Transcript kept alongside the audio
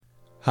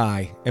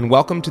Hi, and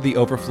welcome to the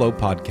Overflow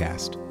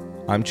Podcast.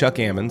 I'm Chuck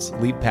Ammons,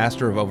 lead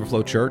pastor of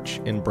Overflow Church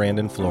in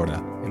Brandon, Florida,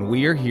 and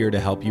we are here to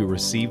help you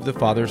receive the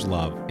Father's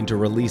love and to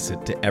release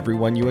it to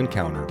everyone you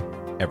encounter,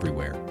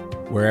 everywhere.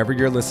 Wherever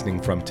you're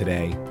listening from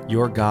today,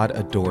 your God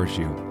adores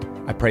you.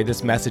 I pray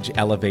this message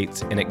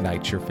elevates and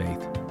ignites your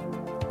faith.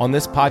 On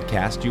this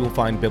podcast, you will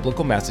find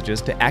biblical messages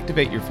to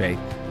activate your faith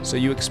so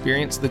you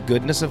experience the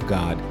goodness of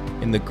God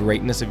and the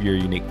greatness of your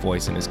unique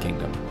voice in His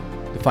kingdom.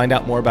 To find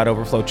out more about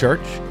Overflow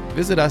Church,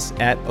 visit us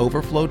at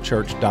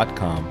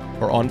overflowchurch.com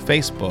or on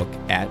Facebook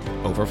at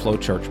Overflow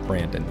Church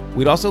Brandon.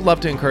 We'd also love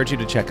to encourage you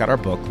to check out our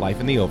book, Life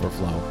in the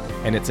Overflow,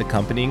 and its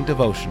accompanying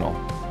devotional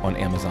on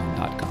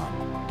Amazon.com.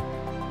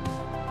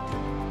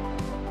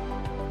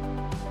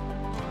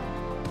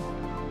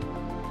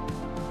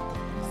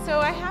 So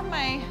I have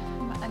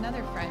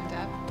another friend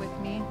up with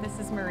me. This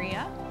is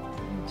Maria.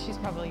 She's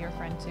probably your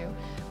friend too.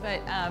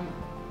 But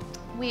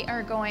we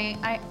are going,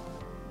 I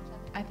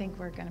think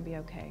we're going to be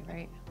okay,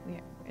 right?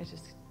 It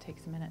just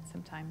takes a minute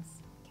sometimes.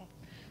 Okay.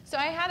 So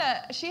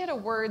she had a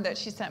word that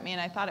she sent me,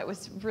 and I thought it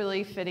was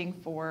really fitting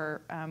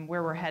for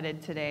where we're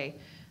headed today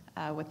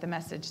with the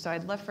message. So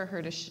I'd love for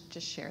her to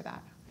just share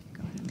that.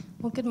 Go ahead.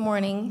 Well, good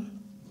morning.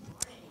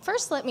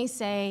 First, let me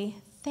say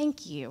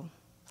thank you.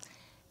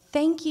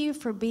 Thank you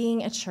for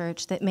being a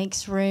church that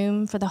makes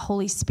room for the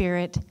Holy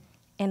Spirit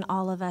in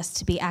all of us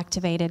to be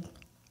activated.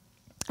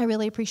 I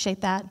really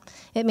appreciate that.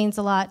 It means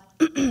a lot,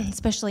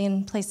 especially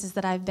in places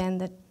that I've been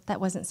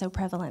that wasn't so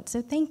prevalent.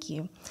 So thank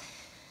you.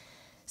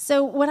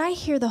 So what I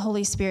hear the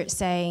Holy Spirit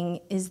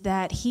saying is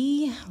that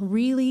He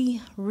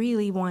really,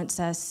 really wants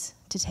us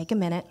to take a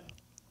minute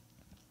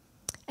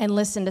and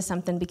listen to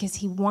something because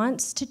He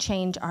wants to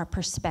change our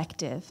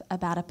perspective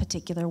about a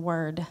particular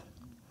word.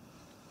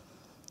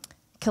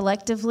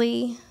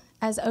 Collectively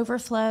as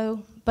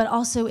Overflow, but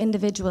also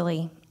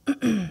individually.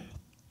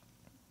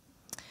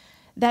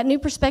 That new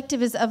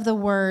perspective is of the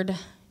word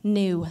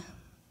new.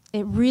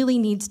 It really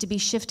needs to be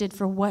shifted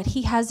for what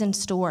He has in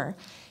store.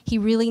 He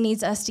really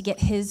needs us to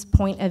get His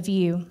point of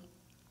view.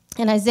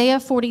 In Isaiah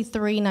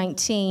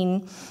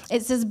 43:19,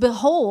 it says,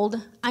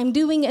 "Behold, I'm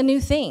doing a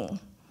new thing.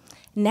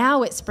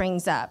 Now it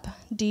springs up.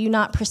 Do you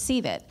not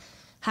perceive it?"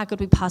 How could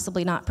we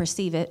possibly not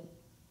perceive it?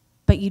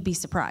 But you'd be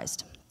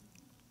surprised.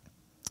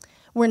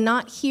 We're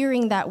not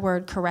hearing that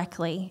word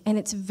correctly, and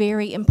it's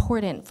very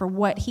important for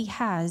what He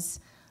has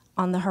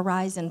on the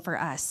horizon for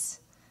us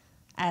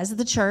as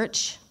the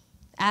church,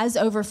 as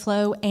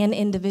Overflow, and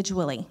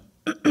individually.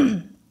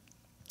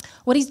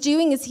 What He's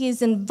doing is He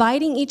is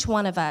inviting each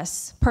one of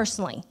us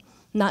personally,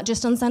 not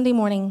just on Sunday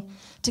morning,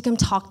 to come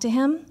talk to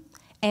Him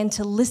and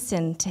to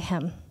listen to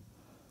Him.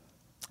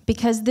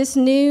 Because this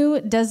new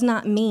does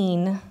not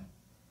mean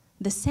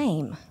the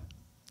same,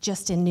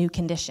 just in new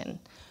condition.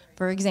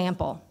 For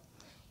example,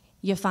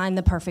 you find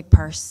the perfect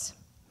purse.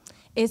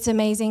 It's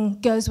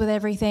amazing, goes with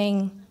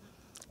everything,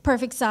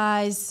 perfect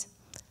size,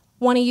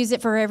 want to use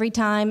it for every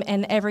time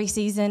and every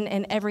season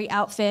and every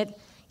outfit.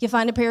 You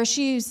find a pair of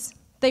shoes.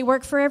 They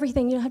work for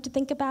everything. You don't have to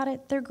think about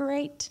it. They're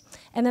great.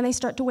 And then they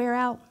start to wear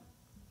out.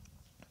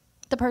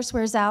 The purse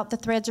wears out. The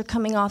threads are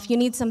coming off. You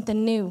need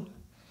something new.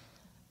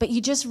 But you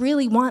just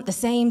really want the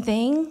same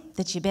thing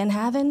that you've been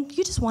having.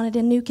 You just want it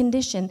in new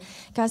condition.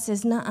 God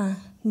says,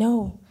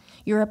 no.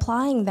 You're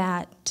applying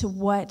that to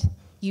what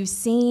you've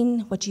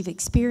seen, what you've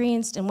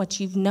experienced, and what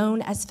you've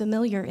known as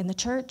familiar in the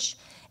church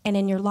and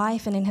in your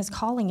life and in His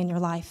calling in your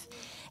life.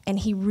 And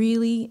He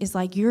really is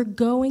like, you're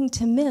going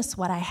to miss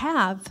what I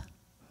have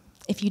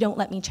if you don't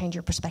let me change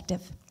your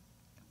perspective.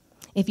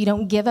 If you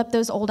don't give up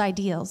those old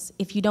ideals,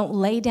 if you don't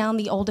lay down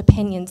the old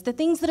opinions, the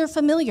things that are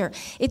familiar.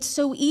 It's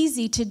so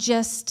easy to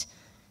just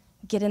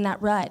get in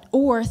that rut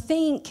or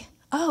think,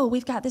 oh,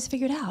 we've got this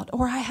figured out,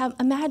 or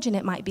imagine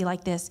it might be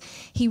like this.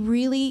 He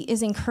really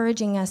is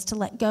encouraging us to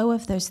let go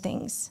of those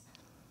things,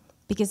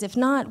 because if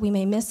not, we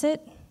may miss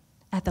it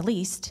at the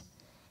least,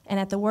 and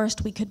at the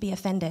worst, we could be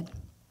offended.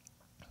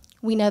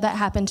 We know that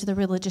happened to the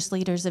religious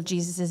leaders of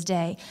Jesus'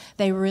 day.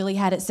 They really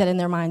had it set in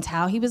their minds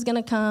how He was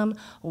going to come,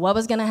 what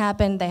was going to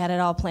happen. They had it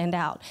all planned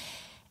out,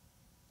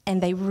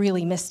 and they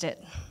really missed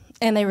it,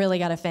 and they really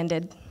got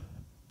offended,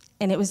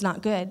 and it was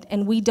not good,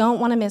 and we don't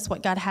want to miss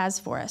what God has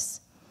for us.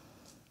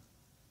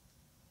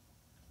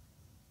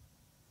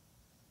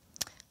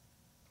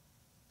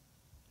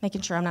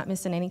 Making sure I'm not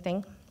missing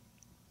anything.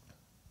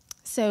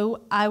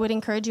 So I would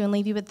encourage you and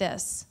leave you with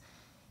this.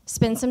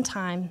 Spend some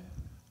time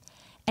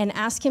and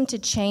ask Him to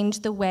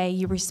change the way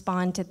you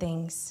respond to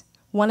things.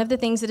 One of the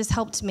things that has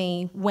helped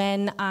me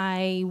when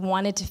I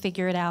wanted to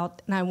figure it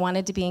out and I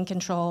wanted to be in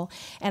control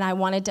and I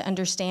wanted to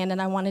understand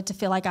and I wanted to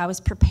feel like I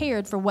was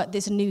prepared for what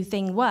this new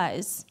thing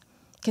was,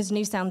 because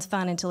new sounds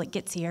fun until it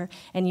gets here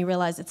and you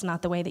realize it's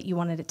not the way that you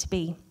wanted it to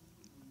be.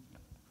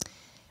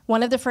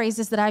 One of the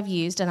phrases that I've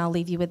used, and I'll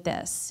leave you with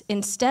this,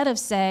 instead of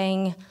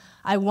saying,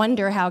 I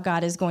wonder how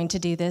God is going to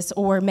do this,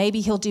 or maybe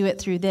He'll do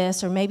it through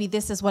this, or maybe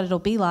this is what it'll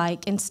be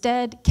like,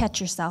 instead, catch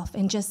yourself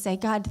and just say,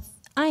 God,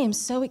 I am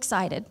so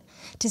excited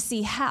to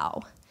see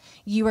how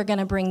you are going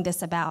to bring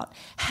this about,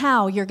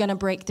 how you're going to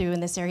break through in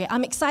this area.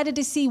 I'm excited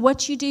to see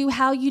what you do,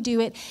 how you do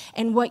it,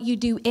 and what you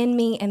do in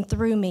me and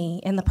through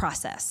me in the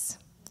process.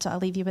 So I'll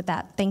leave you with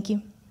that. Thank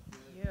you.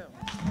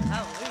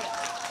 Hallelujah.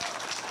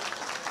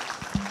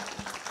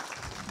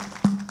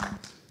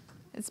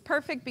 It's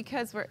perfect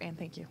because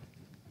thank you.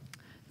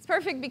 It's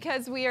perfect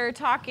because we're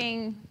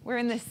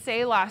in the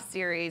Selah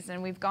series,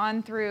 and we've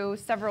gone through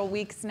several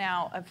weeks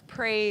now of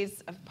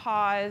praise, of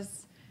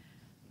pause,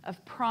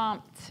 of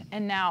prompt,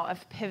 and now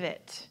of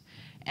pivot.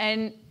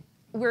 And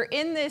we're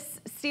in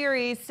this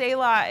series.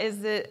 Selah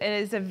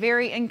is a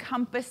very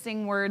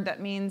encompassing word that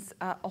means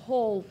a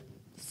whole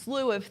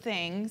slew of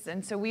things,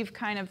 and so we've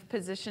kind of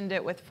positioned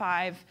it with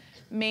 5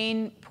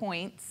 main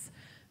points.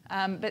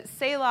 But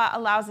Selah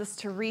allows us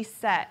to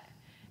reset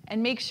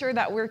and make sure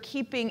that we're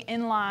keeping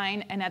in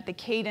line and at the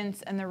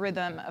cadence and the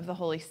rhythm of the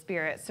Holy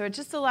Spirit. So it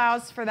just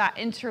allows for that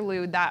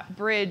interlude, that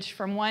bridge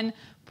from one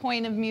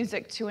point of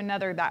music to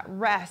another, that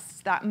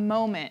rest, that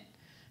moment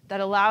that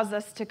allows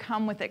us to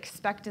come with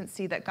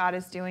expectancy that God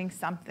is doing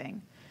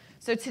something.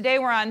 So today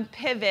we're on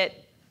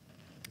pivot,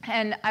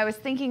 and I was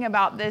thinking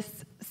about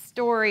this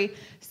story.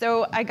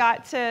 So I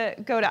got to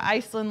go to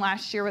Iceland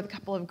last year with a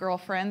couple of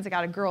girlfriends. I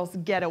got a girls'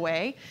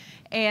 getaway,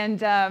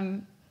 and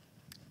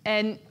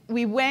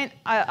we went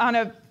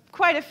on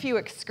quite a few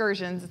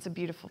excursions. It's a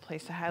beautiful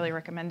place. I highly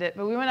recommend it.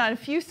 But we went on a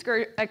few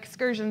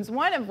excursions,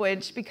 one of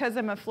which, because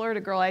I'm a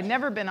Florida girl, I'd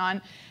never been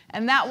on,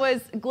 and that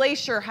was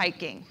glacier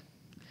hiking.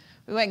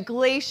 We went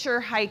glacier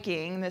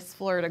hiking, this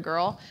Florida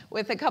girl,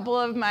 with a couple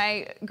of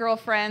my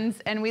girlfriends,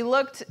 and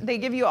they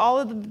give you all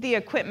of the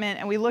equipment,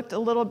 and we looked a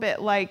little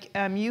bit like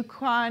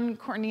Yukon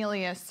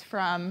Cornelius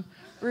from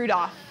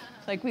Rudolph.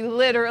 Like, we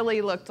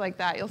literally looked like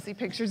that. You'll see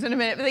pictures in a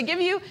minute. But they give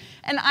you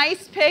an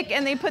ice pick,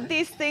 and they put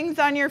these things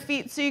on your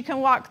feet so you can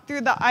walk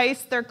through the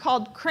ice. They're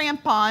called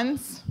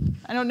crampons.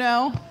 I don't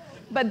know,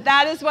 but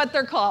that is what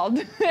they're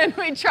called. And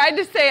we tried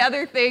to say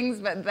other things,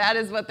 but that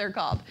is what they're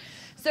called.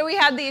 So we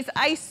had these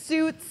ice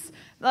suits.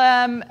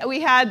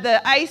 We had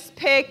the ice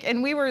pick,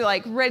 and we were,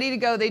 like, ready to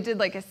go. They did,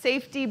 like, a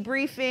safety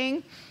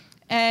briefing.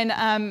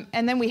 And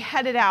then we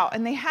headed out,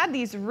 and they had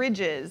these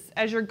ridges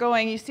as you're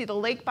going. You see the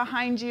lake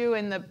behind you,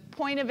 and the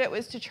point of it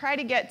was to try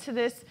to get to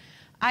this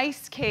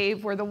ice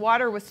cave where the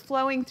water was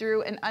flowing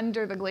through and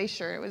under the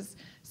glacier. It was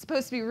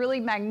supposed to be really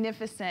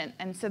magnificent,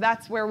 and so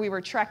that's where we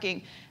were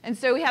trekking. And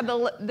so we had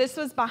this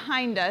was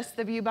behind us,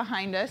 the view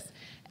behind us,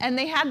 and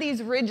they had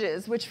these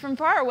ridges, which from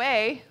far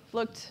away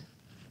looked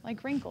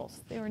like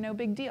wrinkles. They were no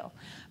big deal.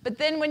 But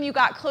then when you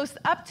got close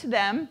up to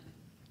them,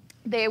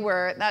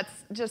 that's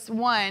just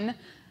one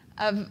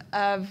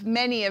of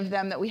many of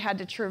them that we had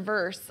to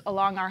traverse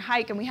along our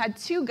hike. And we had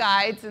 2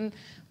 guides, and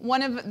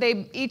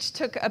they each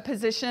took a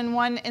position,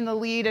 one in the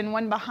lead and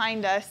one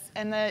behind us.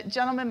 And the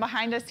gentleman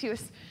behind us,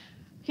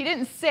 he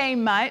didn't say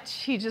much.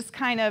 He just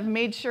kind of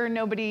made sure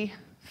nobody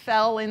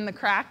fell in the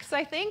cracks,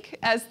 I think,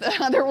 as the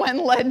other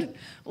one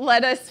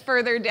led us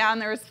further down.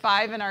 There was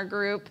 5 in our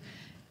group.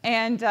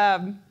 And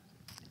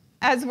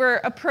as we're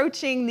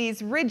approaching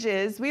these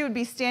ridges, we would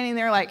be standing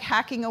there like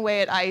hacking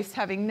away at ice,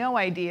 having no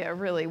idea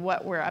really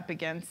what we're up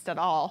against at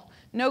all.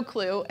 No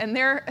clue. And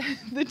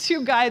the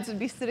 2 guides would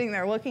be sitting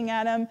there looking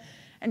at them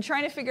and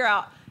trying to figure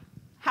out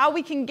how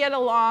we can get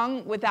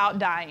along without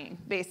dying,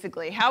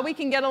 basically. How we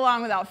can get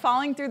along without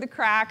falling through the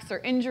cracks or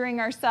injuring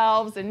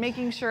ourselves, and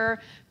making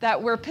sure that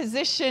we're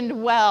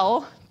positioned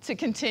well to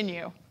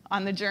continue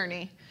on the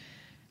journey.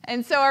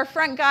 And so our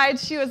front guide,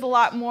 she was a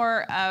lot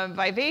more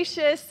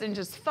vivacious and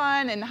just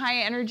fun and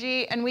high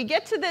energy. And we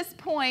get to this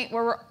point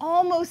where we're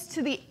almost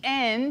to the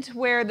end,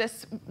 where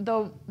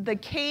the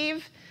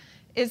cave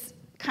is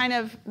kind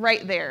of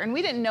right there. And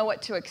we didn't know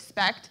what to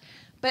expect.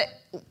 But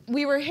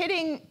we were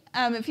hitting,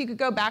 if you could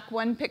go back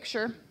one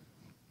picture,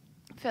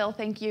 Phil,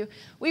 thank you.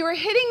 We were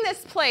hitting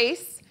this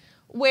place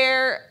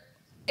where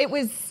it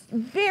was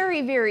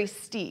very, very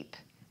steep.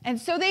 And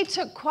so they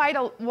took quite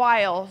a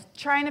while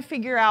trying to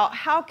figure out,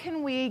 how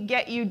can we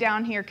get you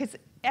down here? Because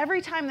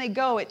every time they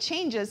go, it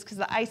changes because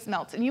the ice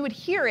melts. And you would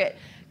hear it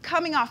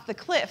coming off the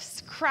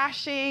cliffs,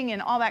 crashing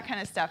and all that kind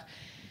of stuff.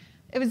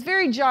 It was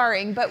very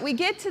jarring, but we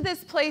get to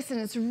this place, and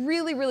it's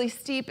really, really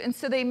steep. And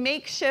so they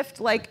makeshift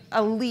like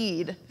a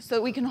lead so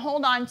that we can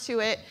hold on to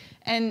it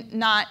and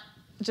not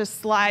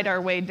just slide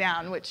our way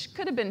down, which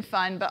could have been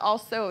fun, but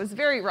also it was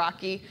very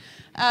rocky.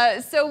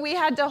 So we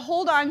had to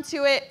hold on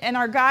to it, and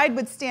our guide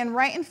would stand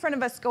right in front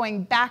of us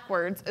going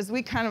backwards as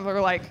we kind of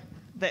were like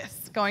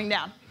this, going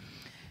down.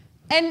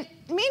 And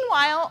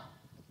meanwhile,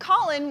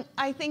 Colin,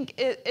 I think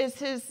is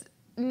his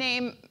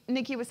name,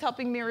 Nikki was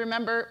helping me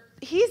remember,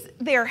 he's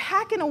there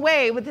hacking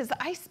away with his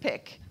ice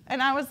pick.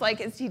 And I was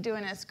like, is he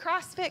doing his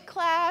CrossFit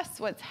class?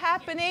 What's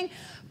happening?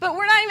 But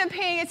we're not even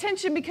paying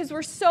attention because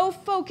we're so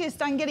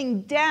focused on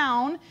getting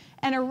down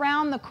and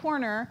around the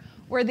corner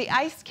where the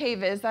ice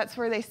cave is. That's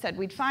where they said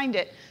we'd find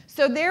it.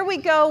 So there we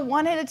go,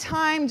 one at a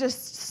time,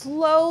 just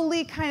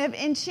slowly kind of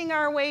inching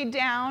our way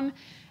down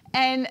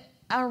and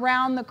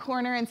around the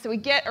corner. And so we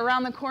get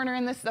around the corner,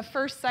 and the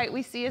first sight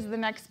we see is the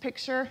next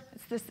picture.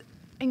 It's this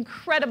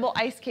incredible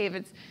ice cave.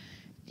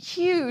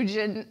 huge,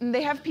 and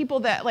they have people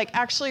that like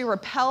actually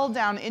rappel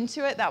down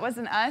into it. That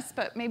wasn't us,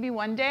 but maybe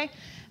one day.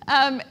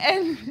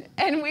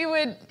 And we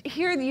would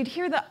hear, you'd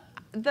hear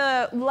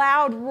the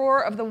loud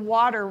roar of the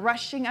water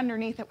rushing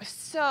underneath. It was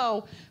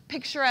so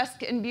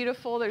picturesque and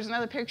beautiful. There's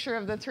another picture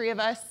of the three of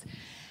us.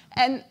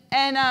 And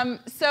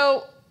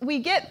so we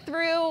get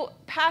through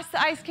past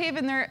the ice cave,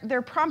 and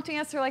they're prompting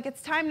us. They're like,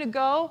 it's time to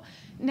go.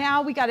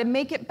 Now we got to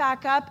make it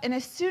back up. And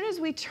as soon as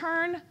we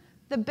turn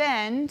the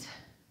bend,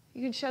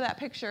 you can show that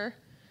picture.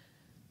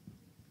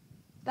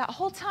 That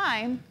whole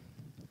time,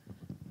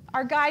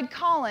 our guide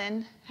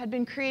Colin had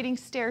been creating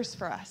stairs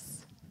for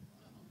us.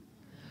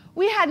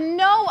 We had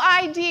no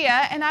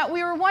idea, and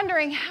we were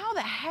wondering, how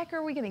the heck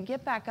are we going to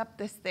get back up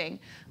this thing?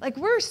 Like,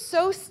 we're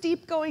so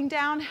steep going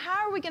down,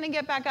 how are we going to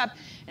get back up?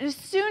 And as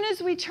soon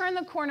as we turned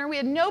the corner, we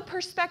had no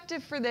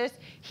perspective for this.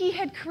 He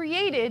had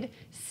created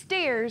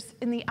stairs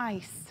in the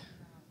ice.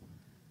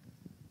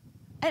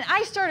 And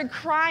I started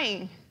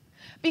crying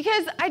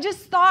because I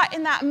just thought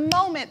in that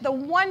moment the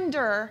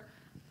wonder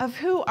of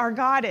who our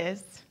God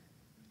is.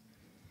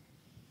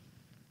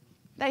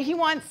 That he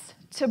wants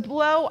to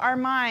blow our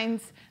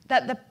minds,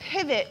 that the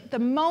pivot, the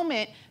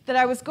moment that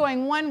I was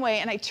going one way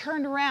and I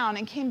turned around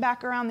and came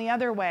back around the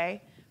other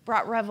way,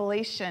 brought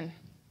revelation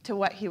to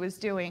what he was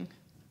doing.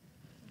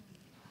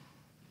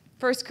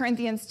 1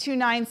 Corinthians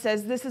 2:9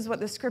 says, this is what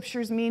the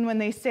scriptures mean when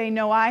they say,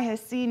 no eye has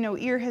seen, no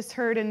ear has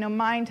heard, and no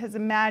mind has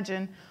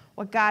imagined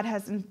what God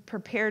has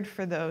prepared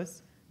for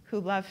those who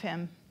love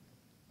him.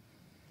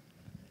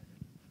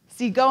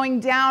 See, going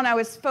down, I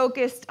was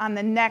focused on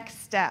the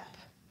next step.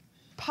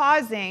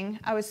 Pausing,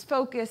 I was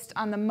focused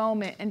on the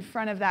moment in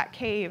front of that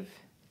cave.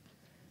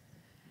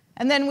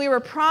 And then we were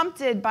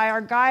prompted by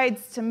our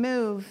guides to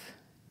move,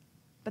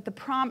 but the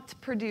prompt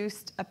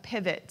produced a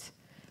pivot.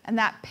 And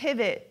that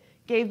pivot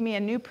gave me a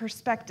new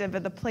perspective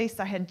of the place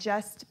I had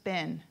just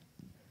been.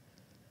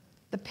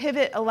 The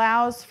pivot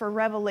allows for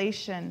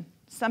revelation,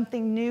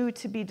 something new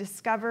to be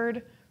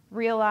discovered,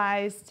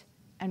 realized,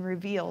 and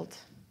revealed.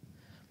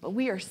 But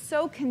we are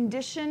so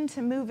conditioned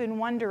to move in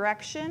one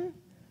direction,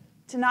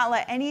 to not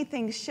let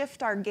anything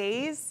shift our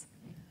gaze,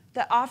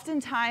 that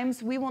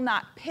oftentimes we will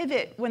not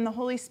pivot when the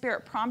Holy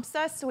Spirit prompts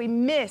us, so we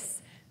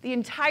miss the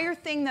entire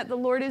thing that the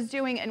Lord is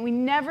doing, and we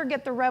never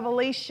get the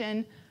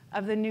revelation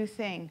of the new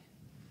thing.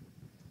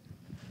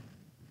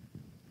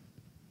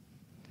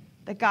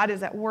 That God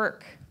is at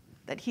work,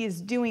 that he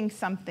is doing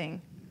something.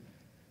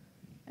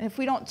 And if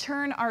we don't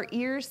turn our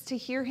ears to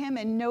hear him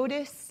and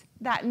notice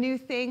that new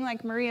thing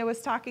like Maria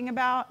was talking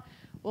about,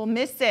 we'll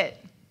miss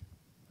it.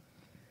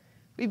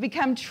 We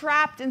become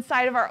trapped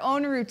inside of our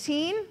own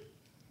routine,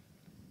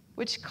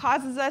 which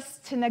causes us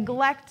to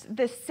neglect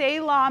the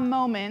Selah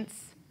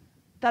moments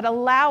that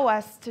allow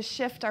us to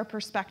shift our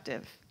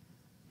perspective,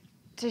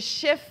 to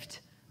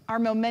shift our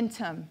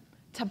momentum,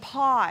 to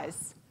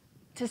pause,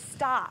 to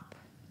stop.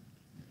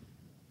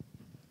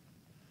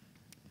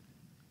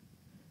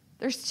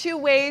 There's two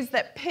ways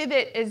that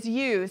pivot is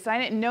used. I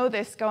didn't know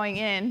this going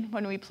in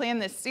when we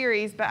planned this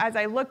series, but as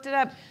I looked it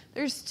up,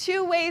 there's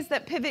two ways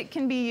that pivot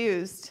can be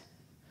used.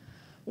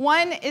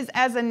 One is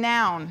as a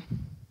noun,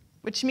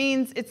 which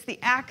means it's the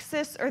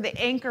axis or the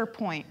anchor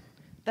point,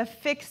 the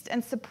fixed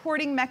and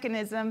supporting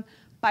mechanism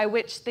by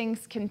which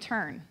things can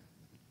turn.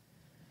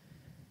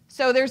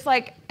 So there's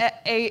like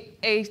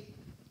a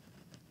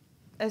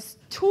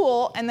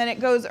tool, and then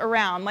it goes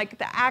around, like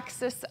the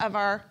axis of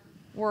our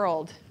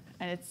world,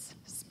 and it's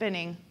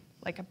spinning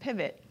like a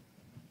pivot.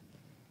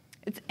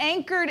 It's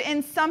anchored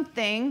in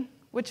something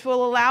which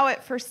will allow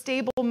it for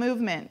stable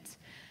movement.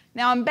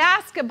 Now in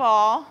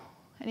basketball,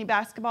 any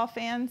basketball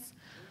fans?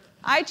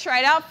 I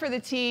tried out for the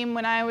team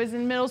when I was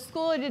in middle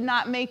school. I did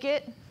not make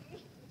it.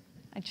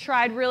 I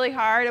tried really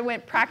hard. I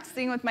went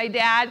practicing with my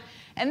dad.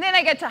 And then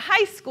I got to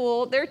high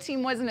school. Their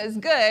team wasn't as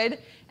good.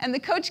 And the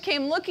coach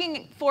came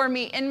looking for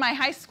me in my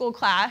high school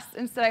class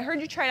and said, I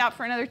heard you tried out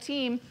for another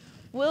team.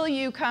 Will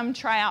you come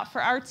try out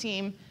for our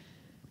team?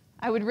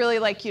 I would really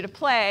like you to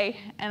play.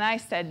 And I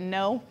said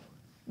no,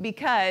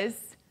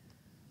 because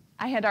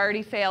I had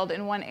already failed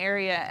in one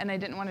area and I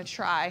didn't want to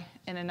try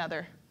in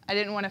another. I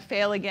didn't want to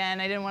fail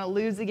again. I didn't want to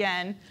lose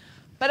again.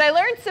 But I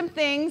learned some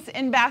things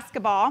in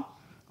basketball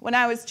when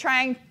I was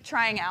trying to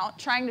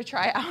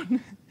try out.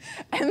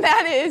 And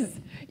that is,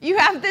 you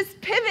have this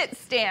pivot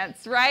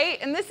stance, right?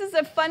 And this is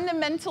a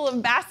fundamental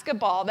of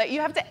basketball, that you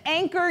have to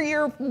anchor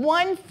your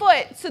one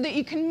foot so that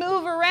you can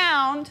move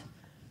around,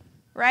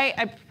 right?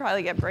 I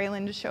probably get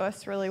Braylon to show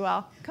us really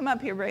well. Come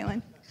up here,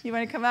 Braylon. You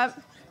want to come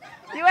up?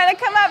 You want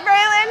to come up,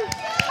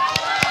 Braylon?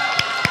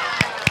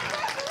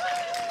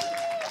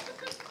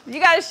 You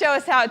got to show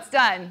us how it's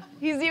done.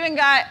 He's even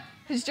got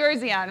his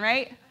jersey on,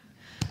 right?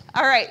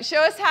 All right,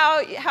 show us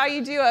how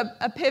you do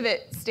a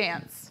pivot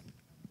stance.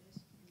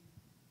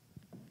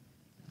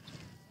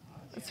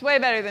 It's way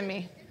better than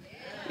me.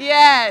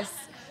 Yes.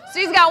 So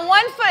he's got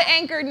one foot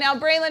anchored. Now,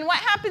 Braylon, what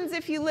happens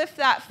if you lift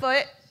that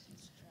foot?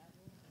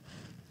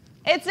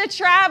 It's a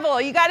travel.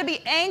 You got to be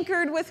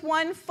anchored with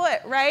one foot,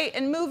 right?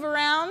 And move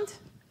around.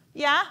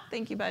 Yeah?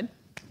 Thank you, bud.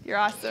 You're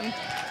awesome.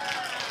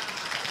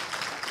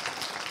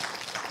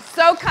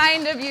 So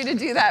kind of you to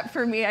do that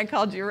for me. I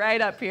called you right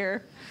up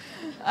here.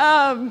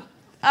 All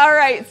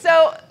right,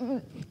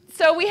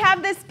 so we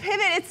have this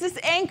pivot. It's this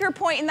anchor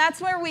point, and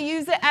that's where we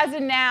use it as a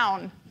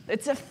noun.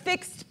 It's a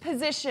fixed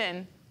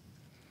position.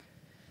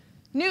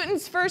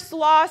 Newton's first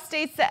law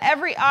states that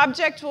every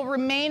object will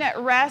remain at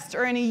rest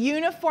or in a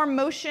uniform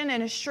motion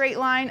in a straight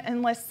line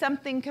unless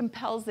something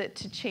compels it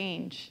to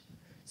change.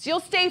 So you'll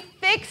stay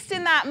fixed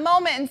in that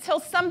moment until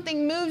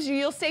something moves you.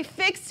 You'll stay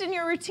fixed in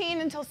your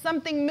routine until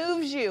something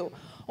moves you.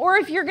 Or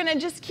if you're going to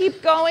just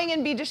keep going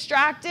and be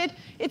distracted,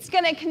 it's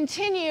going to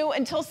continue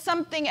until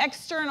something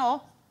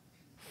external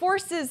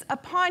forces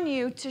upon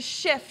you to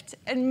shift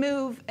and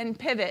move and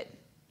pivot.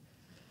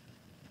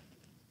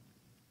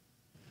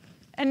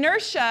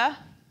 Inertia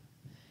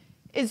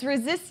is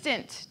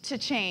resistant to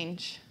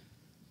change.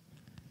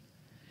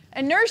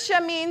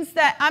 Inertia means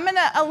that I'm going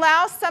to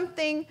allow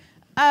something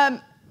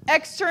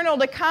external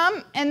to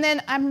come, and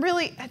then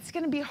it's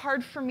going to be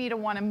hard for me to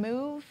want to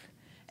move.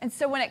 And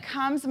so when it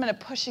comes, I'm going to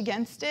push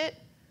against it.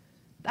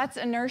 That's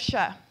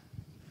inertia.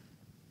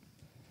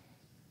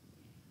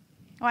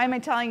 Why am I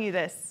telling you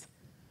this?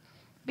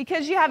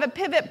 Because you have a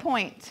pivot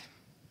point.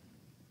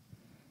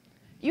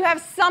 You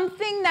have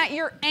something that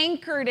you're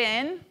anchored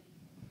in.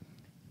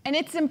 And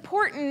it's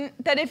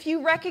important that if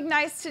you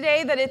recognize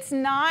today that it's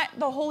not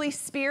the Holy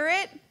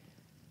Spirit,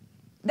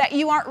 that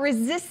you aren't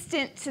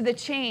resistant to the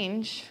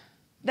change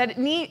that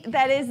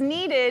is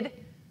needed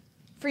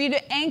for you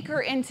to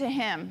anchor into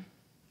Him.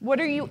 What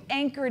are you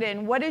anchored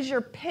in? What is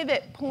your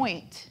pivot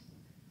point?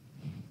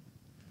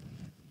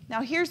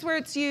 Now here's where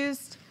it's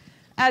used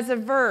as a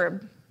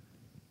verb.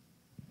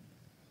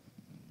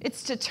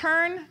 It's to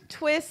turn,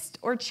 twist,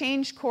 or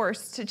change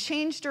course, to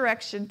change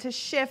direction, to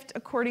shift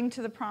according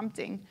to the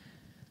prompting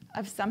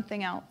of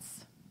something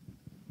else.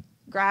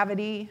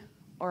 Gravity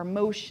or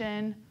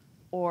motion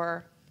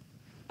or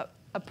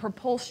a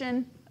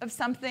propulsion of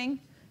something.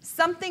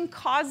 Something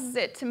causes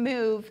it to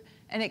move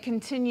and it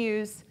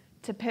continues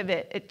to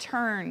pivot. It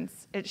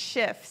turns, it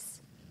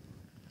shifts.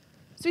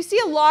 So we see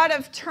a lot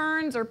of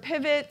turns or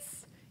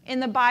pivots in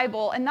the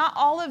Bible, and not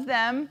all of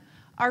them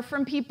are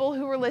from people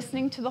who were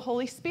listening to the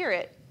Holy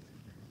Spirit.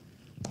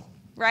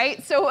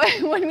 Right? So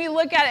when we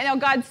look at it,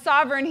 God's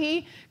sovereign.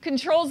 He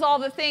controls all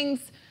the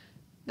things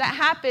that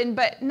happen,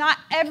 but not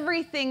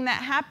everything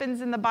that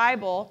happens in the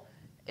Bible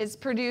is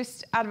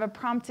produced out of a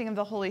prompting of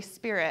the Holy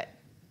Spirit.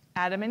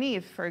 Adam and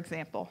Eve, for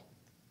example.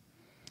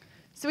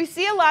 So we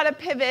see a lot of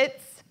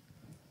pivots.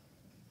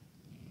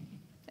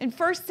 In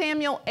 1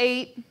 Samuel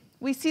 8,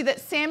 we see that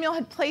Samuel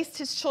had placed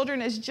his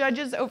children as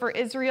judges over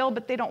Israel,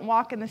 but they don't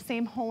walk in the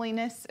same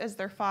holiness as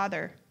their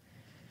father.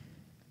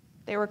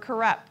 They were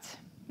corrupt.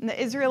 And the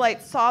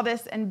Israelites saw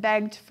this and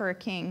begged for a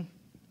king.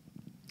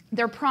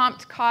 Their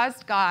prompt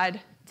caused God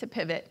to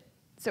pivot.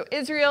 So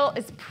Israel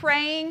is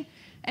praying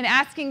and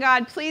asking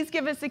God, please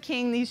give us a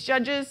king. These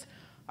judges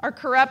are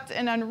corrupt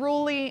and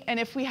unruly, and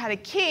if we had a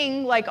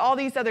king like all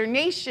these other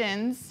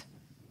nations,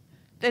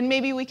 then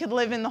maybe we could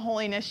live in the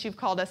holiness you've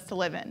called us to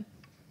live in.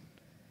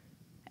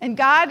 And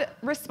God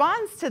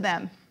responds to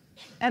them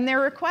and their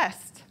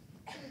request.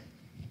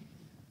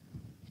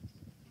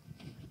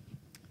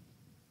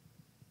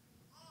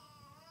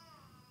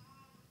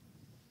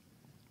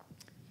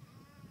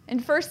 In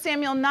 1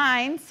 Samuel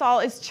 9, Saul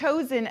is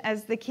chosen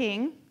as the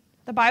king.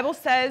 The Bible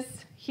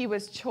says he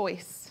was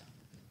choice.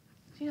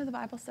 Do you know the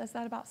Bible says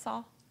that about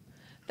Saul?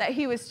 That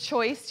he was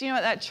choice. Do you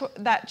know what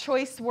that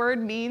choice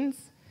word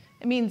means?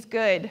 It means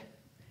good.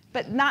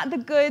 But not the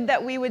good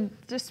that we would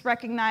just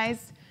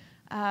recognize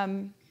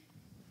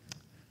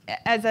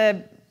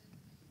as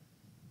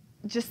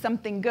just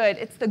something good.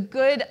 It's the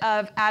good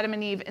of Adam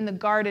and Eve in the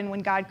garden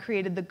when God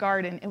created the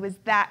garden. It was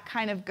that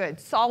kind of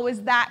good. Saul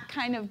was that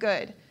kind of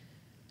good.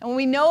 And when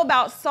we know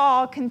about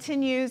Saul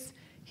continues,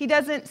 he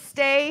doesn't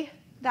stay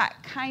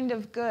that kind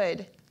of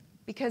good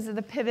because of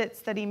the pivots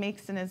that he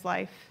makes in his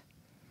life.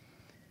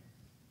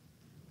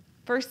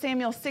 1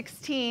 Samuel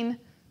 16,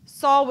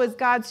 Saul was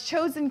God's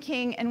chosen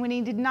king, and when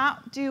he did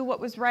not do what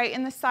was right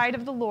in the sight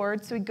of the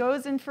Lord, so he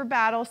goes in for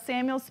battle,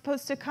 Samuel's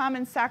supposed to come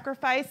and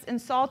sacrifice, and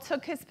Saul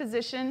took his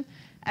position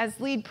as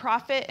lead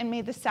prophet and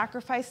made the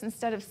sacrifice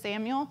instead of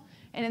Samuel.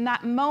 And in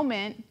that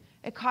moment,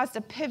 it caused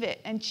a pivot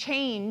and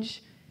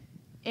change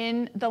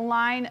in the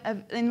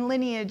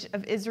lineage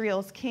of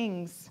Israel's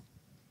kings.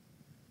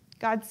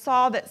 God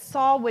saw that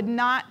Saul would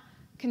not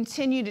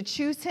continue to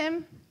choose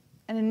him,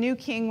 and a new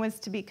king was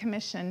to be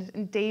commissioned,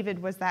 and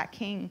David was that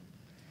king.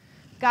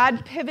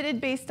 God pivoted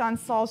based on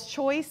Saul's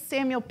choice.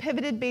 Samuel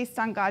pivoted based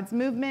on God's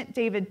movement.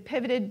 David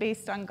pivoted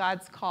based on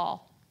God's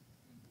call.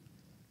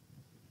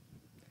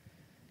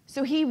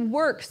 So he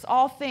works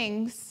all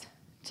things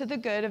to the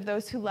good of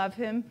those who love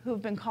him, who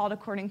have been called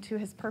according to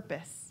his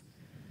purpose,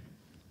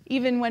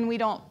 even when we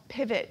don't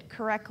pivot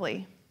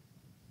correctly.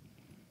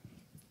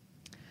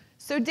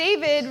 So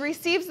David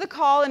receives the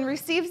call and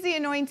receives the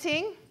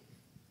anointing,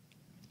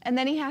 and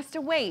then he has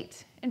to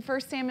wait in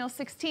 1 Samuel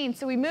 16.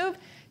 So we move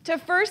to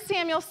 1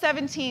 Samuel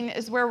 17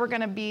 is where we're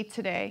going to be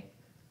today.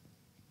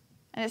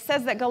 And it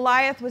says that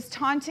Goliath was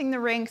taunting the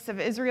ranks of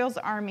Israel's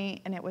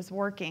army, and it was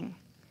working.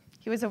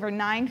 He was over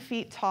 9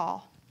 feet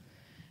tall.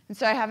 And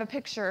so I have a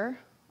picture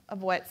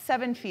of what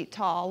 7 feet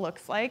tall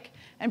looks like,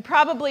 and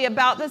probably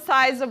about the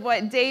size of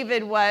what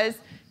David was.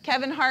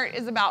 Kevin Hart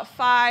is about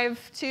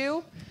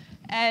 5'2",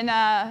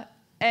 and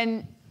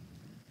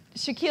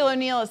Shaquille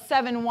O'Neal is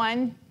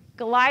 7'1".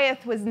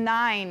 Goliath was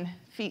 9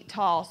 feet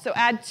tall. So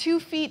add 2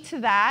 feet to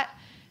that.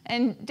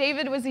 And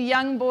David was a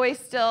young boy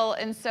still,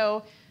 and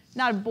so,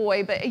 not a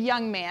boy, but a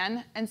young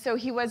man. And so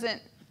he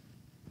wasn't,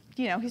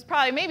 he's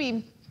probably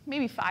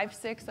maybe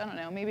 5'6", I don't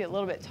know, maybe a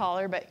little bit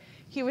taller, but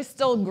he was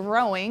still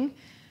growing.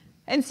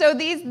 And so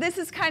this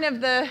is kind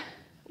of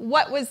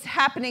what was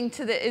happening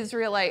to the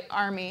Israelite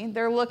army.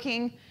 They're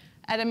looking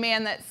at a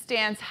man that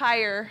stands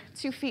higher,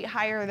 2 feet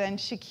higher than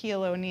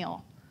Shaquille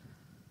O'Neal.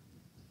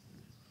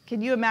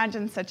 Can you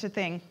imagine such a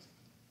thing?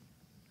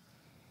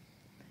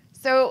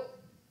 So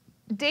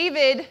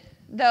David,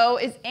 though,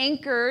 is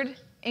anchored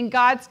in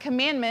God's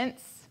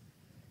commandments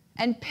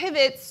and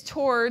pivots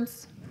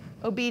towards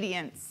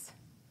obedience.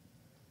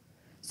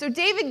 So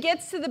David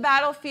gets to the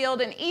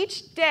battlefield, and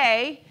each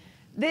day,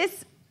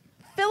 this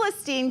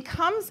Philistine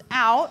comes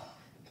out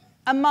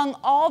among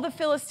all the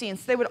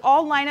Philistines. They would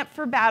all line up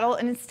for battle,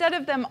 and instead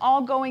of them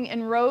all going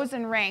in rows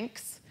and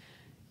ranks,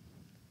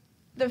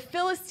 the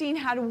Philistine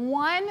had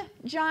one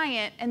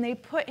giant, and they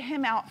put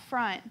him out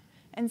front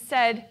and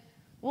said,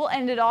 "We'll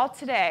end it all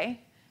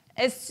today.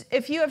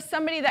 If you have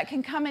somebody that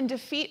can come and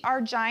defeat our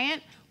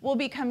giant, we'll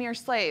become your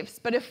slaves.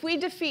 But if we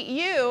defeat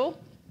you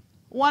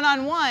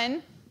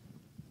one-on-one,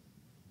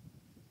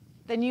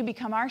 then you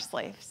become our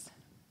slaves."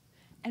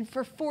 And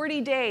for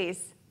 40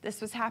 days,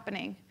 this was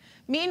happening.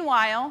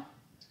 Meanwhile,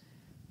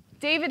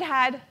 David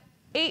had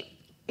 8,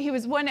 he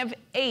was one of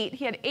 8.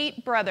 He had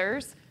 8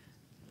 brothers,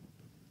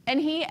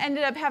 and he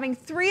ended up having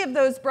 3 of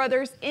those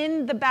brothers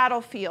in the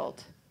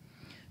battlefield.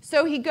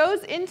 So he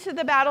goes into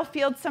the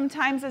battlefield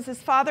sometimes as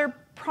his father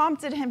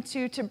prompted him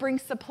to bring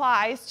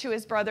supplies to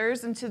his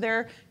brothers and to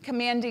their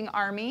commanding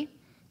army,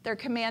 their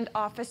command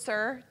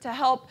officer, to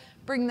help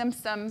bring them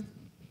some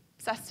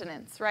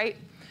sustenance, right?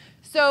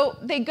 So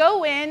they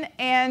go in,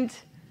 and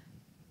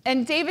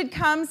David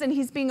comes, and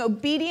he's being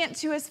obedient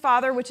to his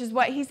father, which is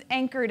what he's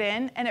anchored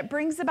in, and it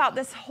brings about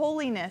this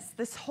holiness,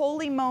 this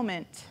holy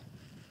moment.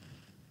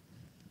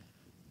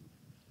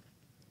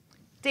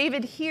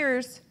 David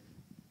hears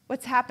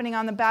what's happening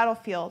on the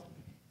battlefield.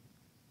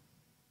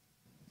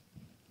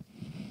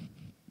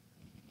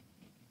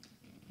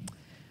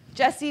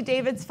 Jesse,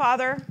 David's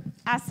father,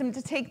 asks him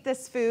to take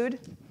this food.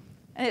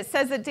 And it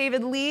says that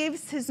David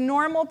leaves his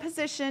normal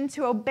position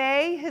to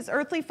obey his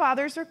earthly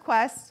father's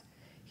request.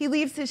 He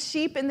leaves his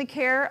sheep in the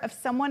care of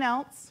someone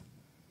else.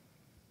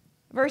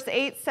 Verse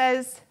 8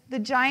 says, the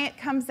giant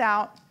comes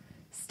out,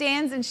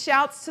 stands and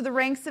shouts to the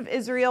ranks of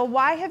Israel,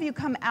 "Why have you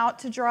come out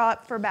to draw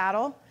up for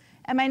battle?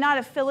 Am I not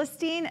a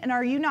Philistine, and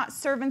are you not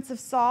servants of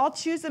Saul?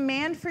 Choose a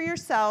man for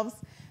yourselves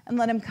and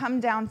let him come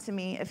down to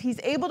me. If he's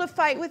able to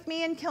fight with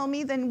me and kill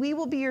me, then we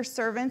will be your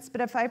servants.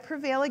 But if I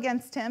prevail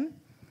against him,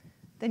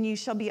 then you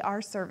shall be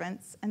our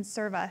servants and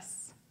serve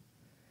us."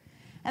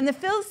 And the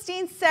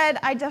Philistines said,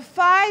 "I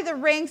defy the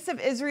ranks of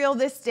Israel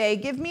this day.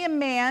 Give me a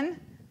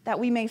man that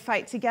we may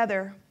fight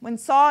together." When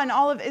Saul and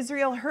all of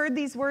Israel heard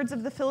these words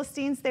of the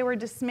Philistines, they were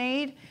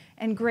dismayed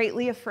and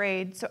greatly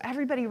afraid. So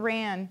everybody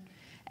ran.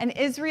 And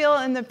Israel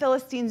and the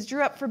Philistines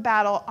drew up for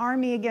battle,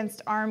 army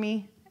against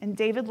army. And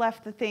David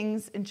left the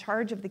things in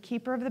charge of the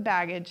keeper of the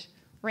baggage,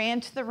 ran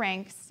to the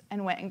ranks,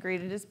 and went and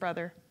greeted his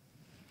brother.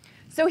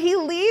 So he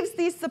leaves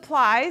these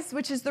supplies,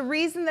 which is the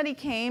reason that he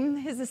came,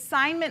 his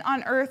assignment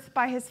on earth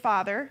by his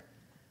father,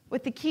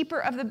 with the keeper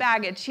of the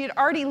baggage. He had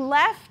already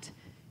left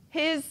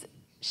his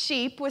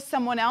sheep with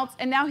someone else,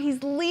 and now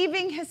he's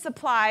leaving his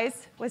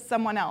supplies with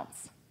someone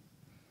else.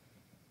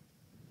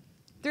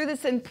 Through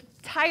this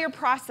entire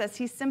process,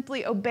 he's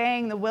simply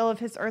obeying the will of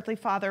his earthly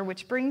father,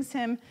 which brings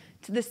him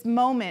to this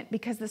moment,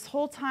 because this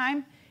whole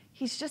time,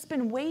 he's just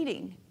been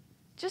waiting,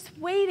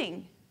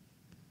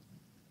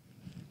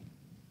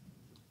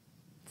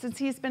 since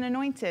he's been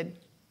anointed.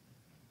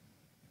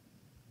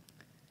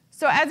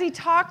 So as he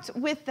talked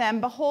with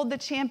them, behold, the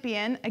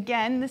champion,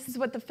 again, this is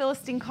what the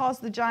Philistine calls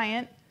the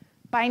giant,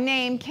 by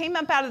name, came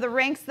up out of the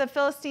ranks of the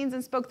Philistines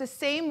and spoke the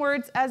same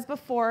words as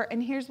before.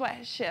 And here's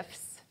what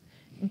shifts.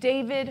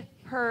 David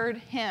heard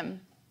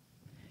him.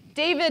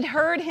 David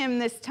heard him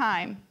this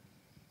time.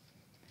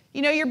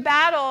 You know, your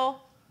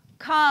battle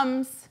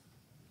comes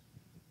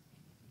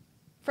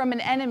from an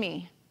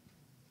enemy.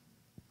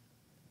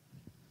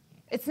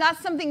 It's not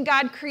something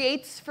God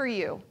creates for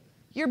you.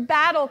 Your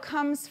battle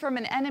comes from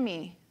an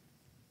enemy.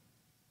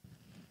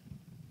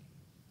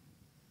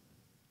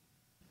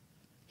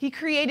 He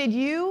created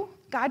you,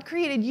 God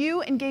created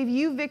you and gave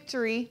you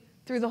victory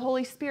through the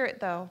Holy Spirit,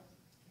 though.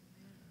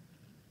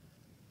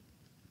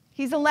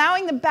 He's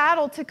allowing the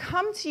battle to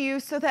come to you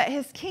so that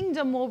his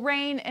kingdom will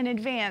reign and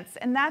advance.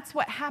 And that's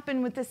what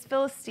happened with this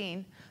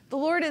Philistine. The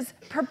Lord has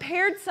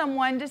prepared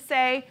someone to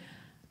say,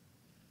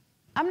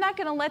 I'm not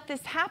going to let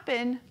this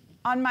happen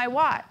on my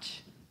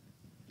watch.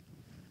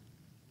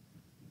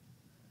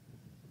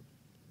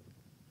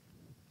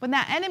 When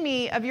that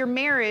enemy of your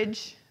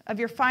marriage, of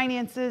your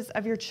finances,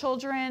 of your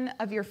children,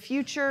 of your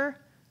future,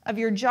 of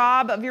your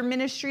job, of your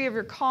ministry, of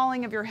your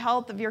calling, of your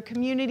health, of your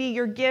community,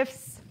 your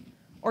gifts,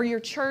 or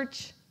your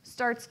church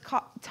starts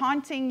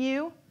taunting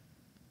you,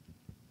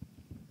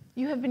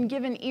 you have been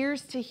given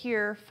ears to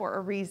hear for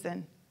a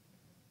reason.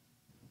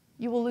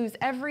 You will lose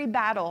every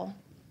battle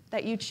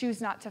that you choose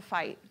not to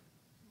fight.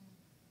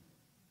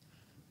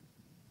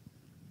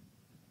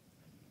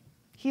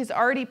 He has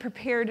already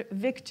prepared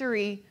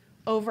victory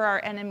over our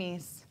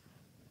enemies.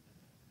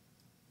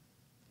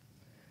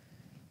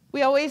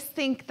 We always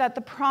think that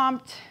the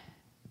prompt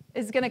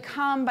is going to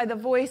come by the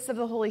voice of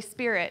the Holy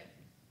Spirit,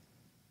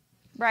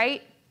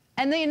 right?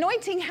 And the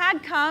anointing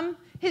had come,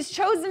 his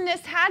chosenness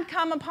had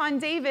come upon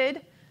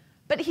David,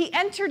 but he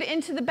entered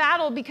into the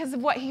battle because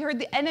of what he heard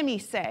the enemy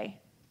say.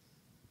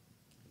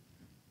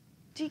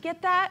 Do you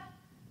get that?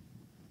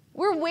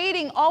 We're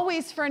waiting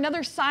always for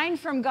another sign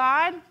from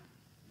God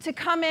to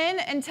come in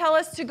and tell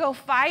us to go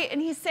fight. And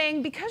he's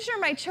saying, because you're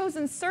my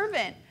chosen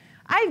servant,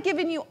 I've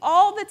given you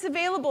all that's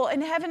available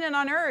in heaven and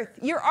on earth.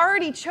 You're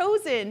already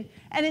chosen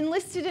and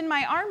enlisted in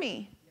my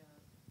army.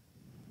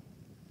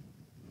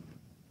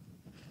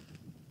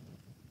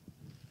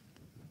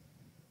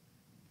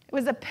 It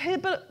was a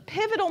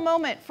pivotal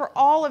moment for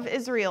all of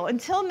Israel.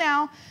 Until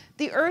now,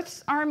 the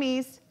earth's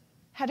armies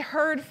had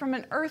heard from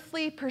an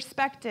earthly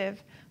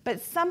perspective, but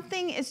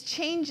something is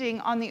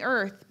changing on the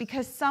earth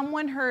because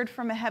someone heard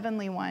from a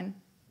heavenly one.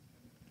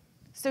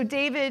 So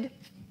David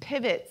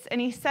pivots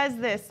and he says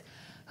this,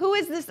 "Who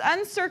is this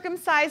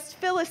uncircumcised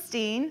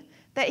Philistine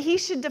that he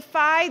should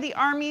defy the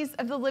armies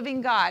of the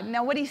living God?"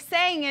 Now what he's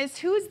saying is,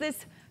 who is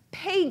this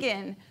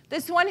pagan,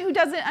 this one who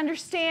doesn't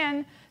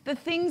understand the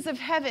things of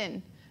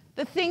heaven,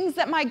 the things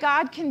that my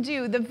God can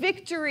do, the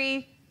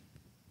victory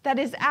that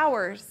is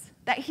ours,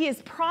 that he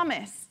has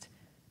promised?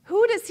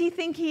 Who does he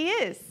think he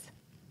is?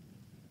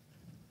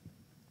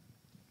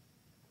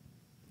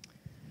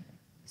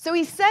 So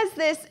he says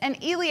this,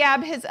 and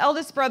Eliab, his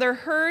eldest brother,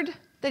 heard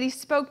that he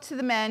spoke to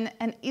the men,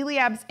 and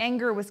Eliab's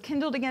anger was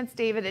kindled against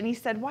David, and he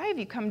said, "Why have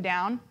you come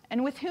down?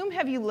 And with whom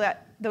have you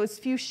let those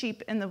few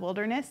sheep in the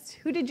wilderness?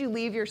 Who did you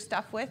leave your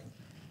stuff with?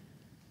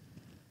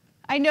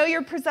 I know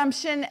your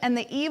presumption and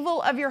the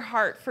evil of your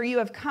heart, for you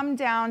have come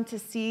down to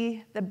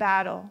see the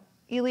battle."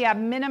 Eliab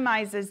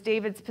minimizes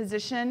David's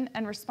position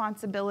and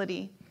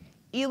responsibility.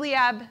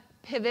 Eliab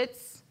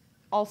pivots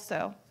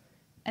also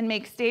and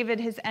makes David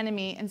his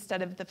enemy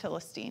instead of the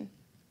Philistine.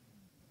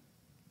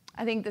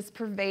 I think this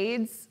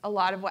pervades a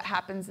lot of what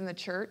happens in the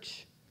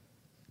church.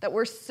 That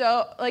we're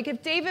so, like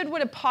if David would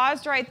have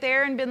paused right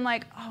there and been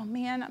like, "Oh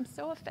man, I'm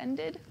so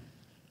offended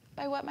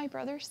by what my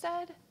brother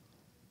said.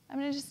 I'm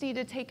going to just need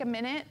to take a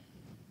minute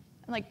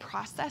and like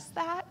process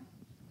that."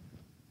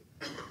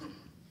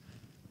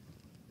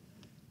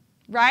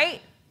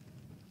 Right?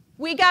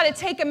 We got to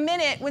take a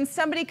minute when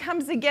somebody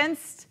comes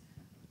against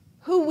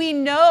who we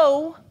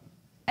know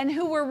and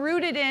who we're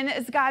rooted in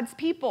as God's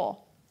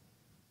people.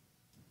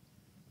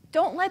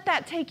 Don't let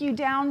that take you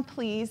down,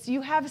 please.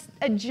 You have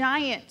a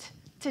giant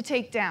to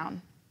take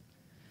down.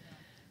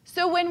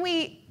 So when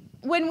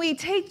we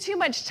take too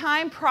much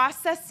time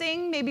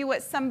processing maybe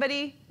what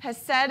somebody has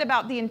said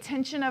about the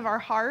intention of our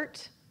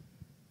heart,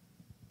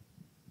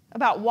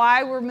 about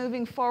why we're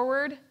moving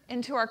forward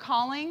into our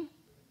calling,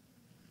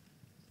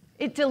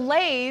 it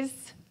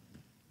delays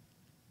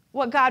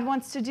what God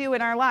wants to do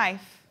in our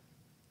life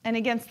and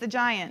against the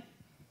giant.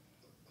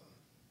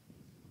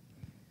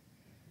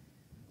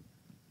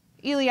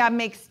 Eliab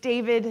makes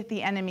David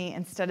the enemy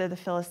instead of the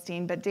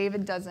Philistine, but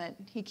David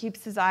doesn't. He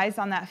keeps his eyes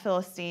on that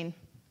Philistine.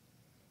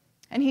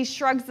 And he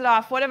shrugs it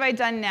off. What have I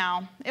done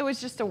now? It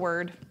was just a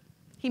word.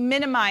 He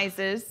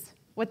minimizes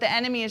what the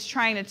enemy is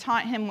trying to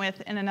taunt him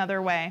with in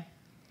another way.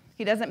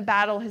 He doesn't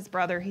battle his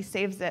brother. He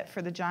saves it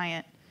for the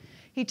giant.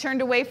 He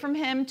turned away from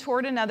him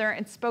toward another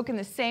and spoke in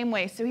the same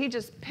way. So he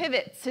just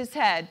pivots his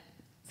head.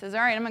 Says,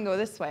 "All right, I'm going to go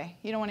this way.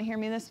 You don't want to hear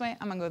me this way?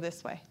 I'm going to go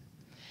this way."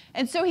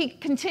 And so he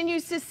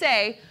continues to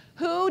say,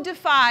 "Who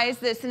defies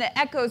this?" And it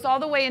echoes all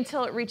the way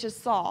until it reaches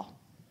Saul.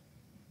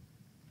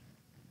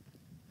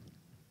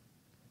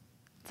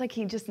 It's like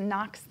he just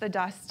knocks the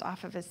dust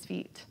off of his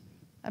feet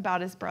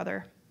about his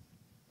brother.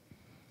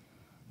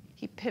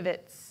 He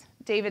pivots.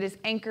 David is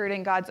anchored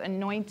in God's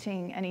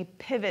anointing, and he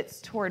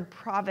pivots toward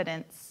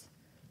providence.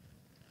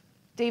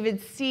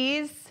 David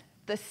sees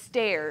the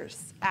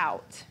stairs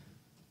out,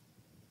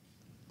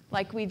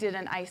 like we did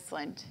in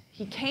Iceland.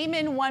 He came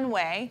in one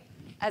way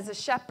as a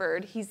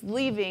shepherd. He's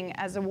leaving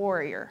as a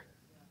warrior.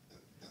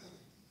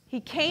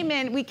 We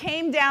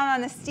came down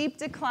on a steep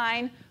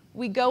decline.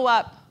 We go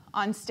up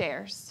on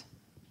stairs.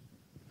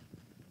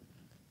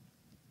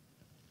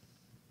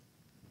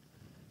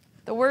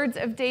 The words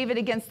of David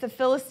against the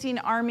Philistine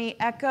army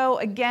echo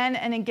again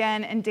and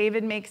again, and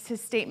David makes his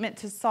statement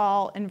to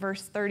Saul in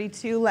verse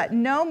 32, "Let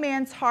no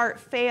man's heart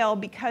fail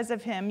because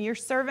of him. Your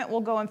servant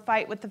will go and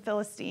fight with the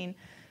Philistine."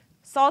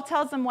 Saul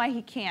tells him why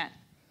he can't.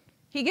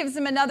 He gives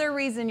him another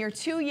reason. You're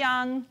too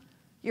young,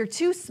 you're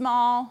too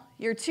small,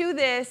 you're too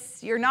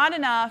this, you're not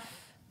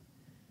enough.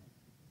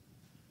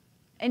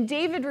 And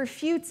David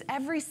refutes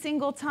every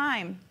single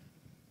time.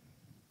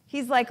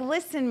 He's like,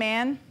 listen,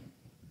 man,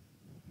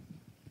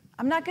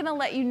 I'm not going to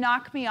let you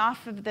knock me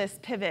off of this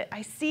pivot.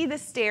 I see the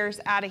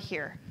stairs out of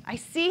here. I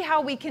see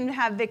how we can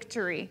have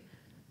victory.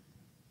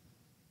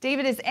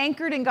 David is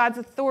anchored in God's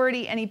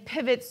authority, and he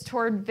pivots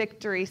toward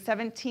victory.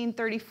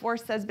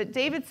 17:34 says, but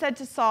David said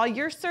to Saul,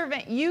 your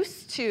servant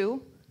used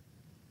to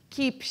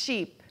keep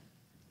sheep.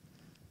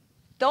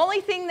 The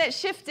only thing that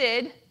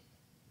shifted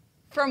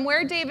from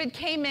where David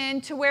came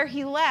in to where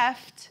he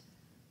left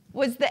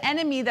was the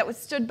enemy that was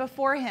stood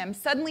before him.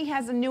 Suddenly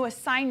has a new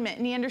assignment,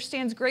 and he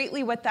understands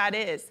greatly what that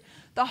is.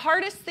 The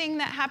hardest thing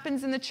that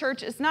happens in the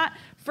church is not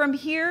from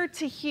here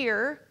to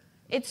here.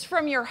 It's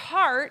from your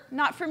heart,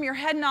 not from your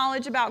head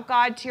knowledge about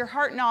God to your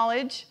heart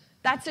knowledge.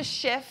 That's a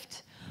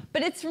shift.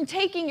 But it's from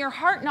taking your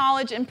heart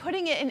knowledge and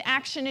putting it in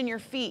action in your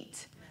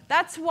feet.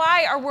 That's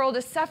why our world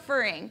is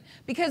suffering,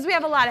 because we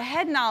have a lot of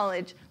head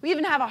knowledge. We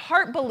even have a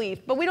heart belief,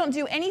 but we don't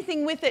do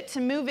anything with it to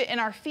move it in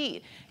our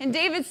feet. And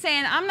David's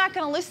saying, I'm not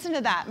going to listen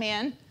to that,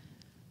 man.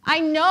 I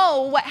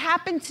know what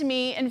happened to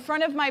me in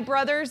front of my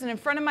brothers and in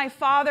front of my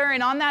father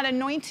and on that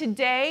anointed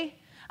day.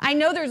 I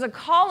know there's a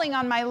calling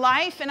on my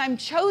life, and I'm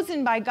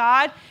chosen by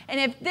God. And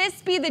if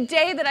this be the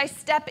day that I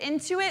step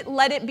into it,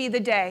 let it be the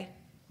day.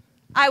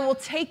 I will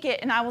take it,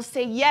 and I will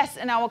say yes,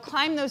 and I will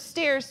climb those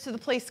stairs to the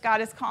place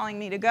God is calling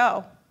me to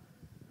go.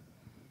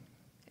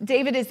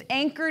 David is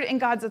anchored in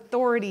God's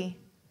authority,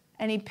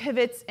 and he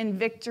pivots in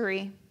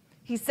victory.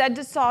 He said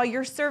to Saul,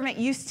 your servant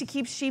used to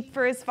keep sheep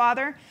for his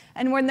father,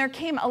 and when there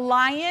came a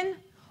lion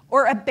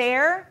or a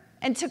bear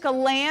and took a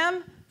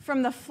lamb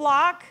from the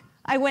flock,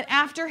 I went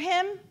after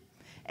him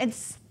and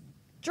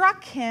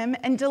struck him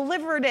and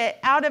delivered it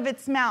out of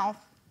its mouth.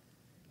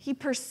 He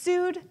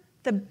pursued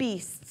the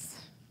beasts.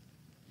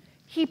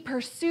 He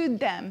pursued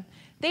them.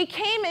 They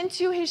came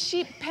into his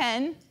sheep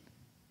pen,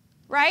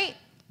 right?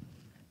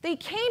 They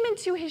came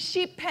into his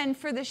sheep pen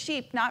for the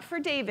sheep, not for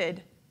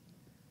David.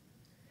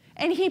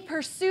 And he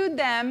pursued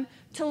them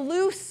to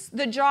loose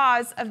the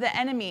jaws of the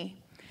enemy.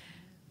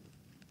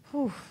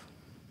 Whew.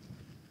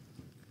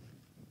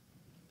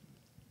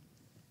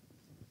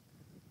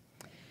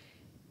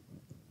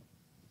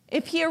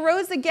 If he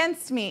arose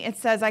against me, it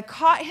says, I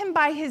caught him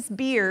by his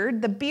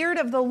beard, the beard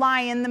of the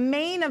lion, the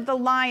mane of the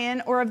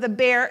lion or of the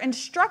bear, and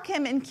struck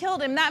him and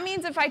killed him. That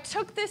means if I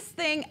took this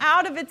thing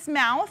out of its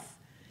mouth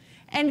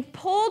and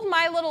pulled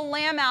my little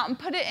lamb out and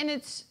put it in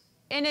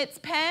its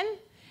pen,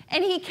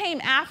 and he came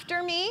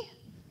after me,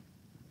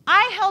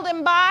 I held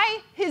him by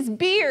his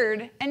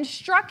beard and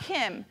struck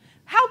him.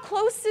 How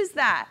close is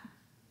that?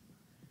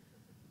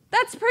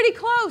 That's pretty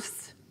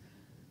close.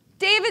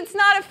 David's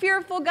not a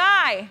fearful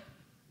guy.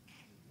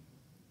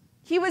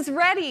 He was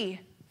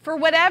ready for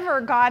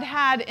whatever God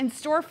had in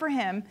store for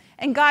him,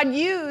 and God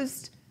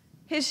used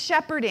his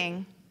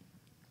shepherding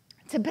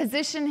to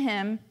position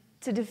him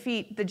to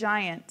defeat the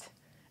giant.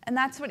 And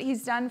that's what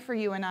he's done for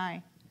you and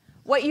I.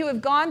 What you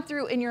have gone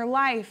through in your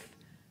life,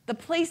 the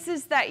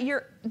places that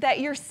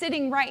you're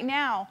sitting right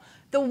now,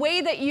 the way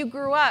that you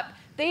grew up,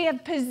 they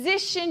have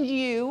positioned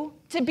you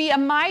to be a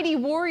mighty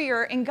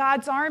warrior in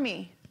God's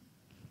army.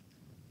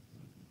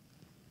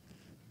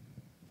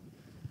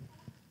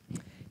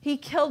 He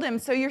killed him.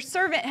 So your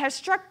servant has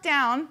struck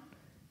down,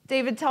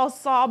 David tells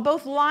Saul,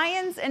 both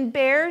lions and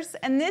bears,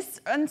 and this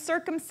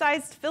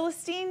uncircumcised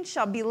Philistine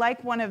shall be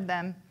like one of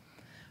them.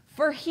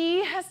 For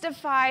he has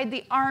defied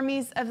the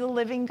armies of the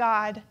living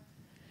God.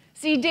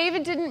 See,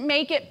 David didn't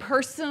make it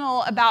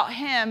personal about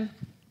him.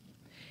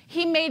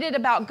 He made it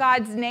about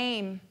God's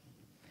name,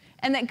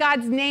 and that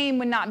God's name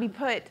would not be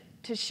put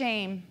to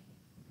shame.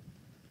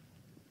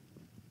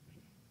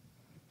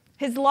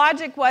 His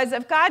logic was,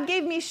 if God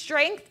gave me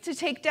strength to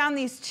take down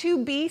these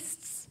two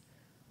beasts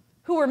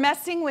who were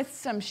messing with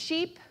some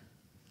sheep,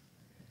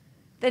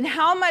 then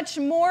how much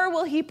more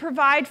will he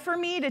provide for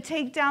me to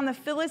take down the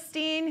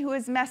Philistine who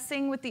is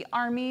messing with the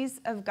armies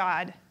of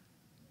God?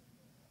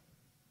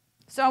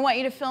 So I want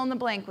you to fill in the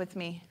blank with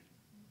me.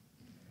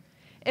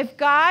 If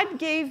God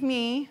gave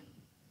me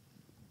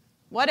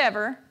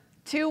whatever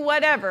to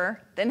whatever,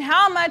 then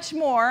how much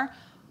more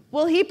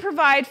will he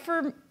provide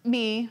for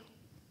me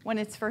when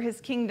it's for his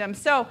kingdom?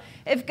 So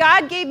if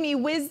God gave me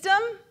wisdom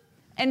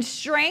and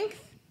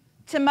strength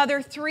to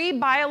mother 3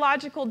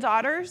 biological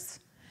daughters,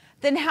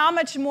 then how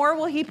much more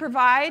will he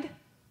provide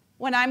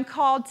when I'm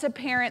called to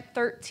parent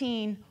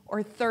 13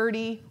 or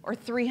 30 or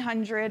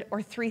 300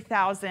 or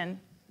 3,000?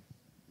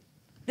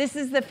 This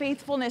is the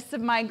faithfulness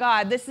of my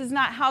God. This is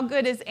not how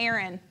good is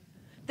Erin.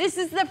 This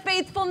is the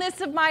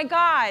faithfulness of my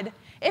God.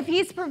 If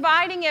he's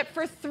providing it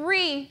for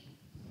 3,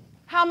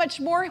 how much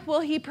more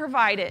will he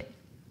provide it?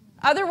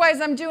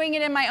 Otherwise, I'm doing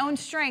it in my own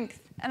strength,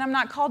 and I'm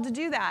not called to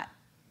do that.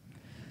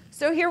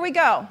 So here we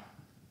go.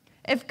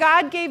 If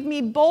God gave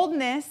me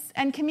boldness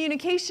and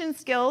communication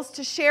skills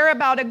to share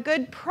about a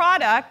good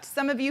product,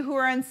 some of you who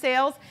are in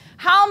sales,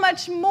 how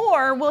much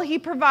more will he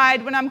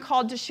provide when I'm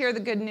called to share the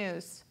good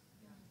news?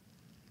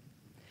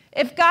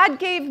 If God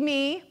gave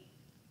me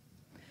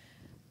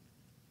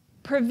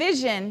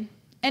provision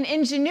and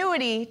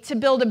ingenuity to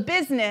build a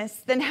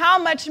business, then how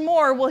much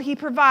more will he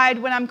provide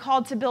when I'm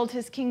called to build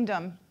his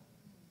kingdom?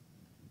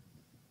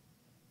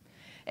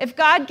 If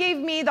God gave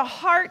me the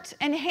heart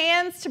and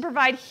hands to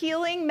provide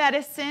healing,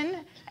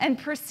 medicine, and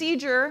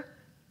procedure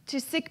to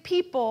sick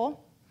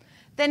people,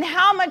 then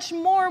how much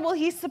more will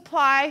he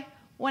supply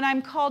when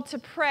I'm called to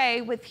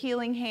pray with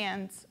healing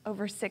hands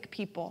over sick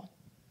people?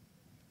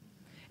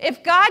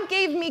 If God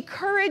gave me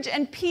courage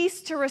and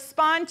peace to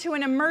respond to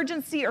an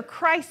emergency or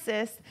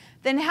crisis,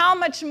 then how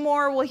much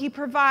more will he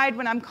provide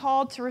when I'm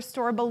called to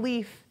restore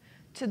belief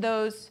to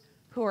those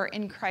who are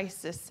in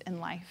crisis in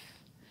life?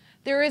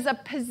 There is a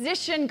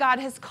position God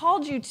has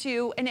called you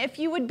to, and if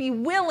you would be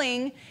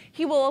willing,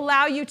 he will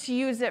allow you to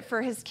use it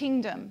for his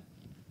kingdom.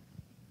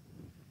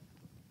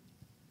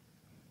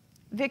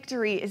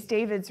 Victory is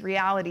David's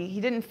reality.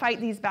 He didn't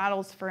fight these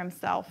battles for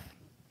himself.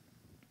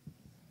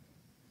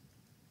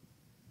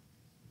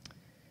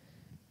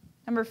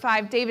 Number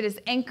 5, David is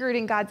anchored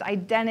in God's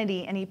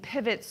identity, and he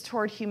pivots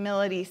toward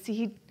humility.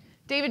 See,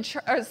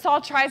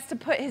 Saul tries to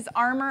put his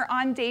armor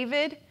on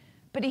David,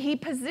 but he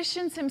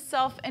positions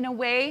himself in a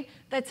way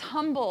that's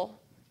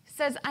humble. He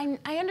says, I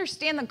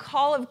understand the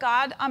call of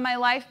God on my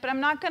life, but I'm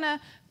not going to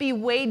be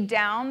weighed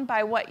down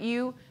by what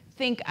you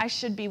think I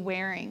should be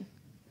wearing.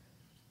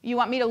 You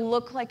want me to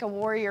look like a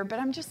warrior, but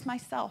I'm just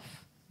myself.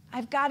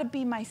 I've got to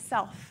be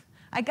myself.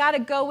 I got to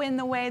go in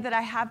the way that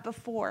I have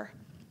before.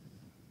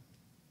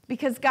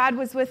 Because God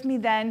was with me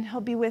then,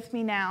 he'll be with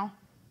me now.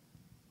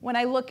 When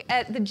I look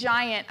at the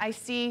giant, I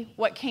see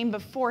what came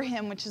before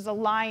him, which is a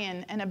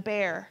lion and a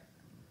bear.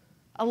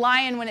 A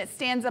lion, when it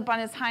stands up on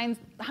his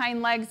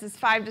hind legs, is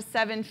 5 to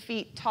 7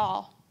 feet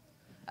tall.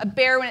 A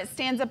bear, when it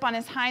stands up on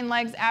his hind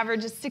legs,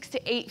 averages 6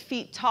 to 8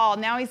 feet tall.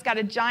 Now he's got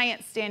a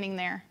giant standing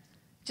there,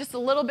 just a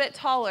little bit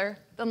taller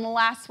than the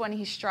last one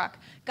he struck.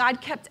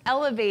 God kept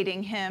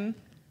elevating him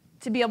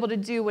to be able to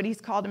do what he's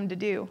called him to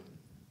do.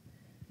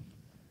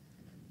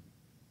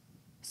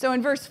 So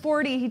in verse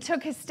 40, he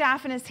took his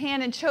staff in his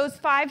hand and chose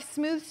 5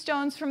 smooth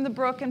stones from the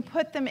brook and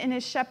put them in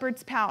his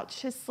shepherd's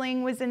pouch. His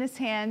sling was in his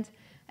hand,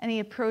 and he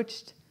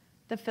approached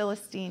the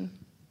Philistine.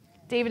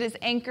 David is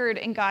anchored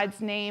in God's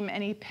name,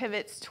 and he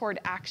pivots toward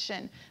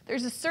action.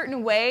 There's a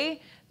certain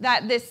way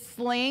that this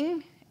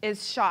sling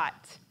is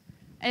shot.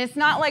 And it's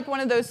not like one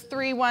of those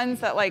 3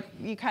 ones that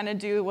you kind of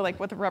do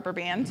with a rubber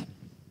band.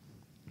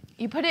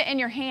 You put it in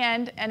your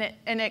hand, and it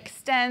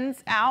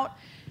extends out,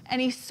 and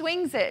he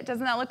swings it.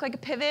 Doesn't that look like a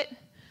pivot?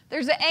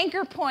 There's an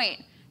anchor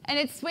point, and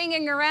it's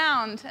swinging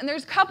around. And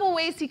there's a couple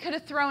ways he could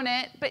have thrown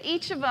it, but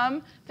each of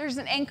them, there's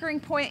an anchoring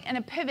point and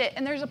a pivot.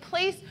 And there's a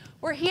place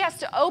where he has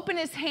to open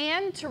his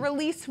hand to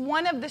release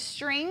one of the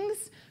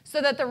strings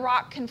so that the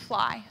rock can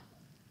fly.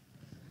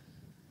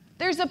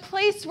 There's a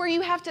place where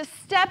you have to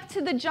step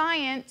to the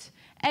giant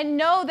and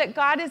know that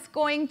God is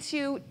going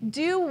to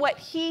do what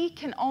he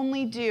can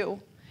only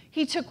do.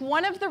 He took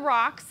one of the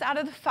rocks out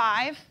of the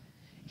 5,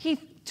 he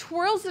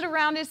twirls it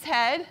around his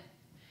head,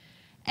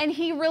 and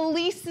he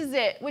releases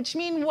it, which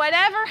means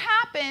whatever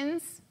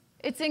happens,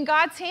 it's in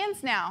God's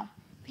hands now.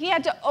 He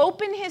had to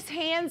open his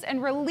hands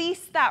and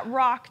release that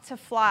rock to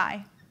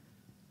fly.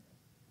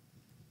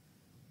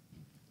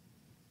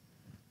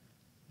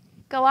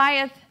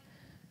 Goliath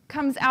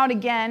comes out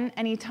again,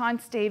 and he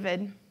taunts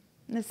David.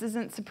 This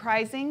isn't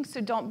surprising, so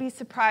don't be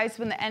surprised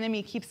when the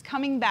enemy keeps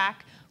coming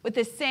back with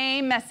the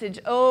same message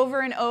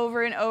over and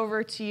over and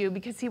over to you,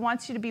 because he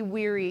wants you to be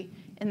weary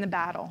in the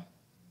battle.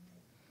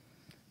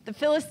 The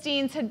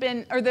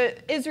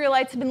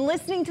Israelites had been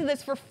listening to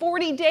this for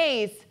 40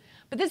 days,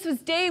 but this was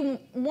day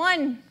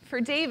 1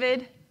 for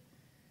David.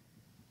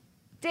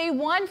 Day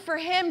 1 for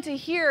him to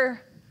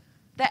hear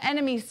the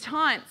enemy's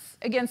taunts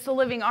against the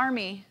living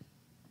army,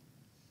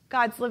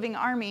 God's living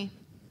army.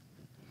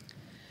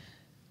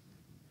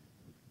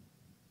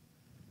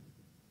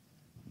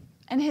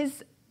 And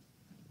his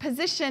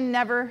position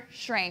never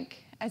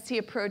shrank as he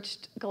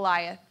approached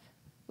Goliath.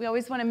 We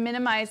always want to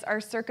minimize our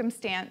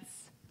circumstance.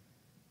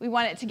 We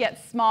want it to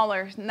get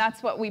smaller, and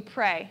that's what we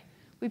pray.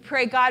 We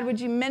pray, God, would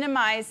you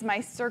minimize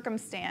my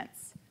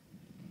circumstance?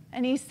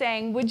 And he's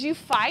saying, would you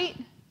fight?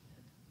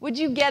 Would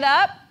you get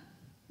up?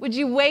 Would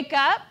you wake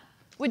up?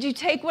 Would you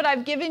take what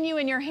I've given you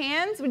in your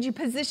hands? Would you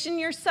position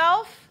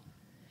yourself?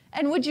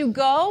 And would you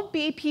go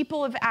be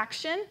people of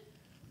action?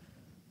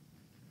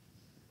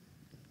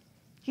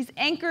 He's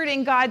anchored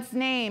in God's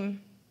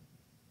name.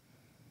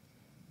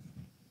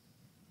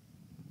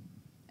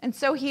 And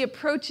so he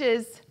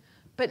approaches,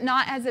 but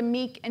not as a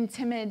meek and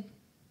timid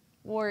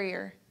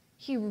warrior.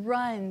 He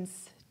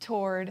runs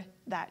toward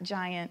that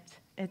giant,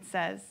 it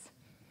says.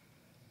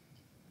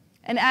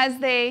 And as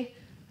they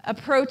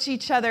approach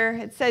each other,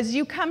 it says,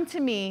 you come to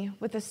me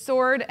with a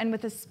sword and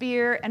with a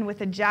spear and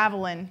with a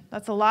javelin.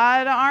 That's a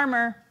lot of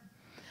armor.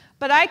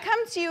 But I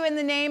come to you in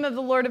the name of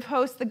the Lord of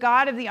hosts, the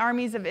God of the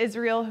armies of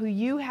Israel, who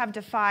you have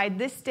defied.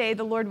 This day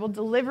the Lord will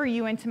deliver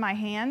you into my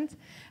hand,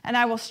 and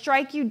I will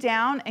strike you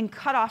down and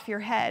cut off your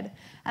head.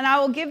 And I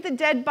will give the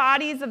dead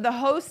bodies of the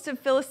hosts of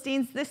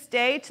Philistines this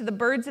day to the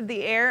birds of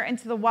the air and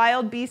to the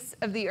wild beasts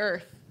of the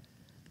earth.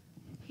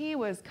 He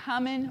was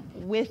coming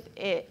with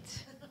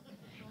it.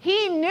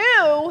 He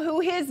knew who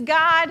his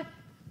God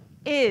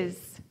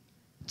is.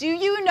 Do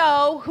you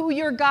know who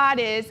your God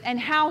is and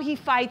how he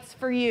fights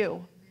for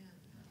you?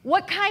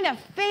 What kind of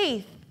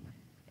faith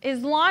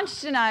is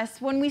launched in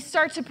us when we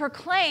start to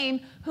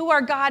proclaim who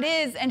our God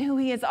is and who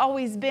he has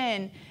always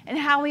been and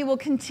how he will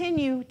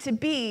continue to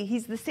be?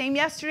 He's the same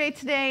yesterday,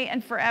 today,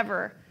 and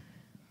forever.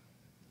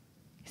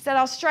 He said,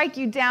 I'll strike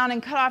you down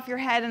and cut off your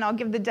head, and I'll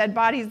give the dead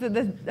bodies of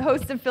the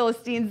host of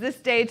Philistines this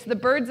day to the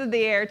birds of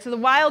the air, to the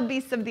wild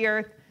beasts of the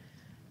earth,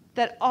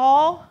 that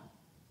all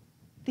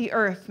the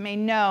earth may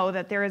know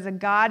that there is a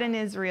God in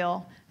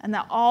Israel, and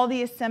that all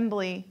the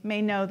assembly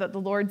may know that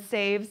the Lord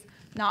saves,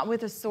 not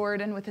with a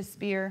sword and with a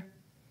spear.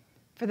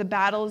 For the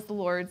battle is the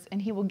Lord's, and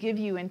he will give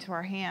you into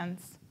our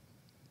hands.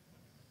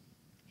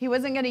 He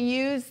wasn't going to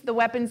use the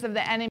weapons of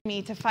the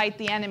enemy to fight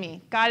the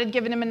enemy. God had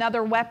given him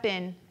another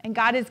weapon, and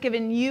God has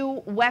given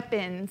you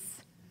weapons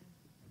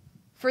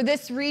for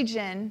this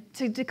region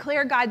to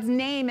declare God's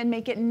name and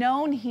make it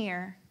known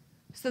here,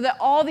 so that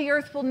all the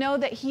earth will know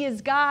that he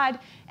is God,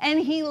 and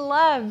he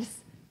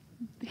loves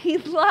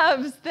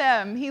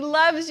them. He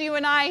loves you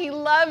and I. He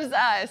loves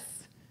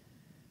us.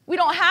 We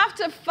don't have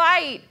to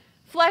fight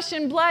flesh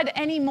and blood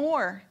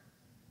anymore.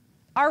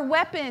 Our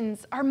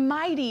weapons are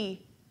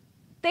mighty.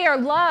 They are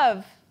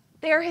love.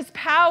 They are his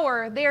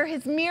power. They are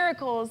his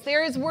miracles. They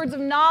are his words of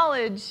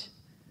knowledge.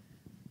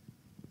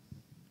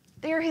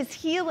 They are his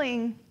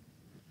healing.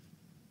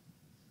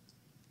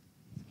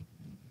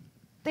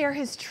 They are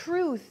his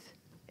truth.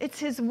 It's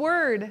his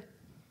word.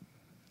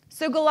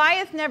 So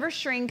Goliath never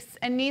shrinks,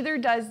 and neither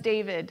does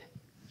David.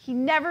 He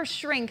never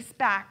shrinks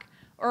back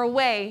or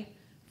away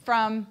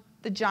from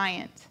the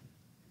giant.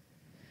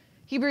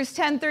 Hebrews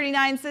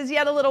 10:39 says,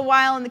 yet a little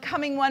while, and the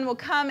coming one will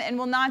come and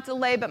will not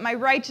delay, but my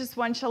righteous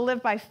one shall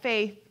live by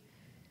faith.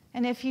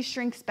 And if he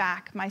shrinks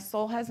back, my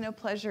soul has no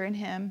pleasure in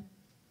him.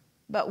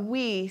 But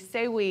we,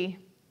 say we.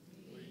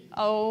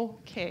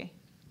 Okay.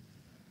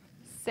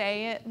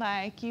 Say it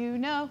like you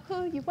know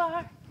who you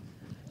are.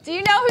 Do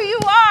you know who you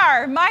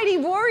are, mighty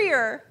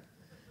warrior?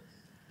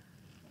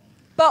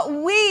 But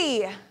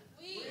we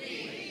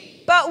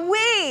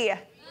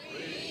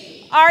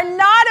are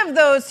not of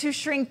those who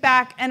shrink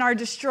back and are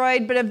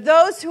destroyed, but of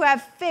those who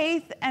have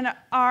faith and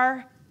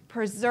are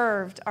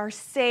preserved, are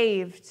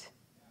saved.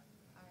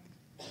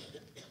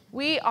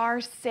 We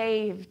are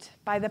saved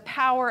by the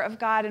power of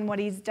God and what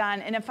he's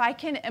done. And if I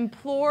can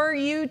implore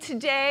you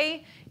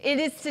today, it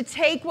is to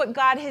take what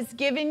God has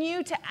given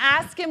you, to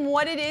ask him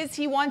what it is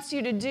he wants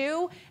you to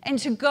do, and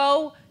to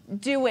go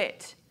do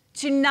it,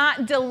 to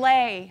not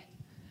delay.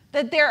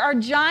 That there are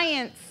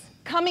giants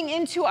coming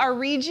into our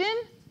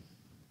region,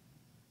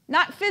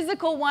 not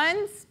physical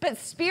ones, but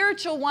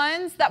spiritual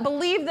ones that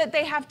believe that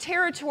they have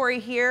territory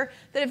here,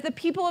 that if the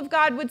people of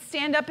God would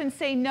stand up and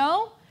say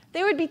no,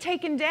 they would be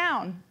taken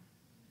down.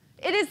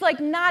 It is like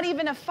not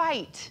even a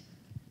fight.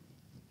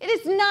 It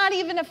is not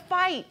even a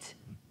fight.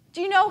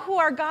 Do you know who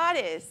our God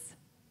is?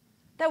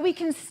 That we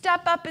can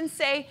step up and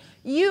say,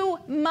 you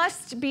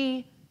must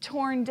be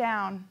torn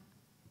down.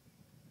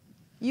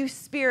 You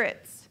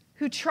spirits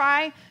who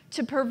try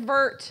to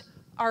pervert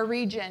our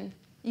region,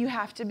 you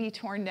have to be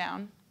torn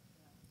down.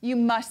 You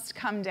must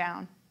come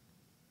down.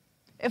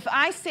 If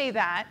I say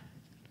that,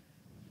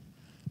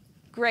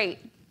 great.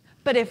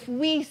 But if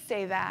we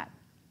say that,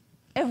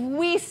 if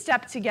we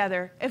step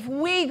together, if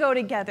we go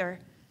together,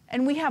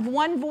 and we have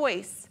one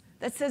voice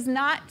that says,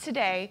 not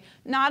today,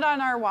 not on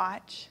our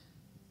watch.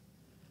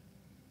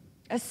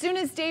 As soon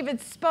as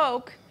David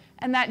spoke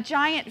and that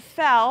giant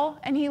fell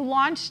and he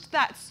launched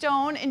that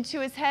stone into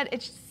his head,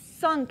 it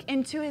sunk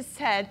into his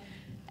head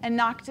and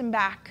knocked him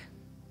back.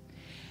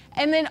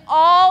 And then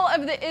all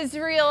of the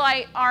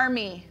Israelite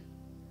army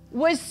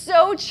was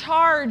so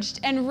charged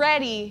and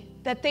ready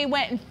that they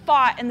went and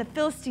fought, and the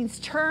Philistines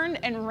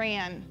turned and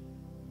ran.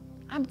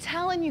 I'm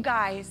telling you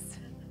guys,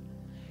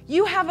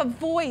 you have a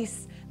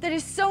voice that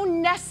is so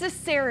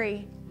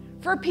necessary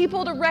for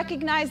people to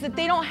recognize that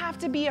they don't have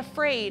to be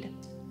afraid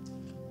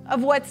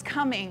of what's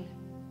coming.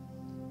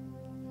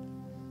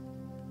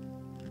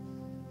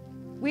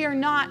 We are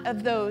not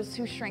of those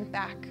who shrink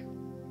back.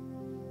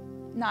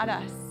 Not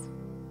us.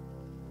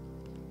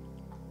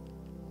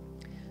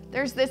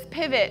 There's this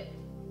pivot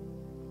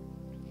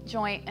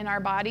joint in our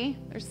body.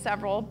 There's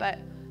several, but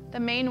the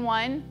main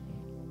one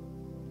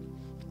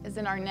is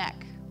in our neck.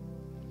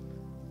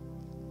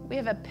 We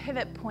have a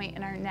pivot point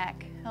in our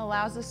neck. It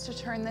allows us to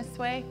turn this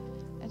way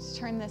and to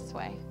turn this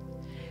way.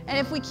 And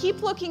if we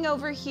keep looking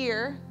over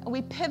here,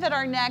 we pivot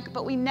our neck,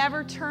 but we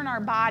never turn our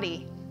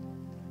body,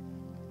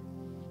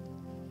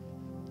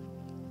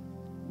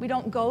 we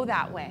don't go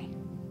that way.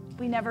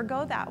 We never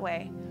go that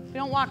way. We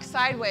don't walk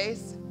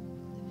sideways.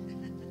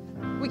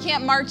 We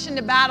can't march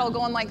into battle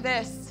going like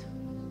this.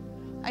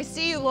 I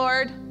see you,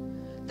 Lord.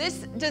 This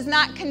does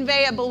not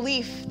convey a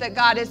belief that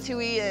God is who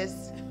he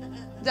is,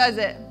 does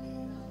it?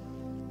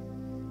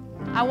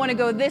 I want to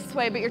go this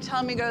way, but you're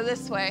telling me to go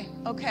this way.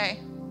 Okay.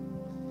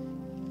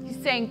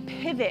 He's saying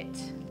pivot.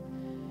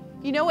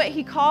 You know what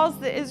he calls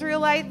the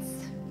Israelites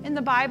in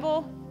the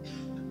Bible?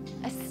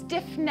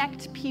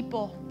 stiff-necked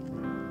people.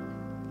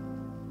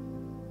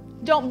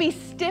 Don't be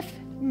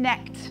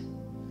stiff-necked,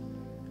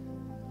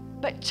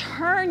 but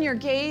turn your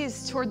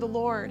gaze toward the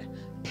Lord.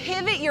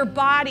 Pivot your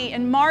body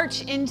and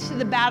march into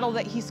the battle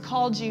that He's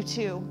called you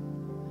to.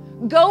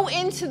 Go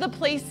into the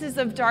places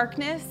of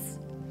darkness,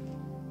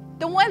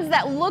 the ones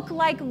that look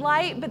like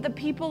light, but the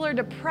people are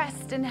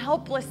depressed and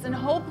helpless and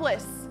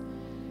hopeless,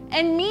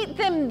 and meet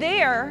them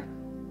there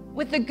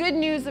with the good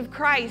news of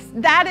Christ.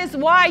 That is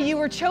why you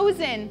were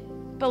chosen,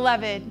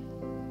 beloved,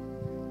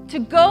 to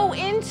go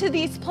into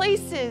these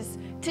places,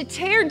 to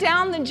tear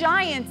down the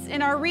giants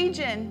in our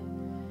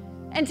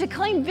region, and to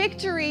claim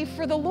victory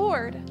for the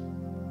Lord.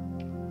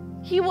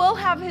 He will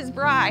have His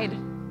bride.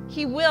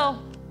 He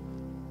will.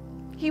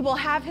 He will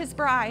have His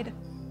bride.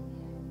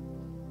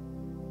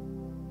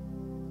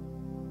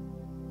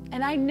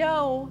 And I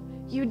know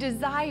you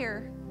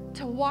desire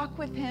to walk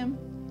with Him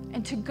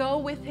and to go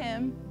with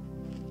Him.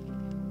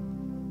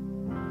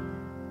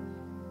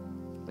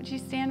 Would you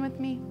stand with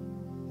me?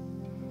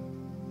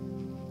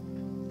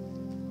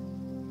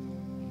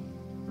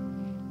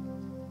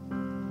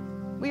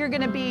 We are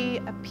going to be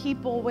a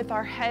people with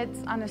our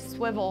heads on a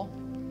swivel,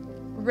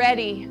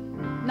 ready,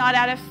 not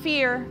out of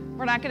fear.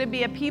 We're not going to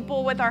be a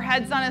people with our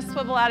heads on a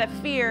swivel out of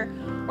fear.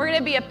 We're going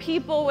to be a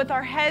people with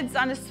our heads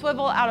on a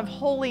swivel out of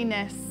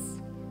holiness.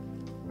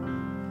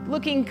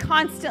 Looking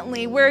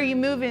constantly, where are you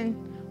moving?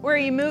 Where are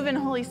you moving,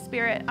 Holy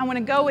Spirit? I want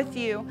to go with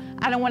you.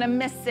 I don't want to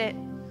miss it.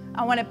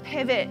 I want to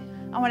pivot.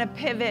 I want to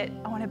pivot.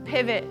 I want to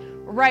pivot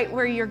right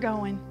where you're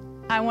going.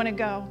 I want to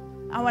go.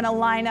 I want to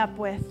line up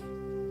with.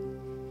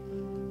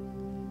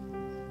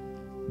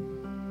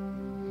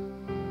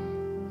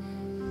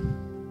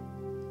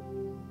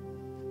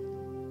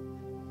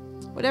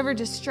 Whatever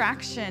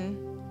distraction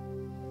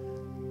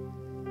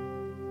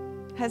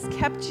has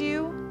kept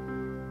you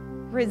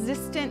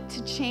resistant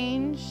to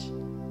change,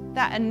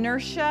 that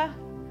inertia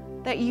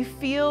that you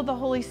feel the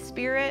Holy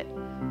Spirit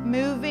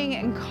moving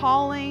and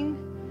calling,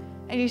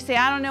 and you say,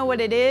 I don't know what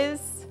it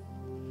is.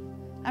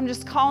 I'm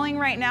just calling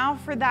right now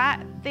for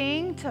that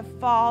thing to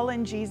fall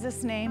in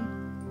Jesus'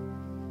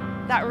 name.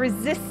 That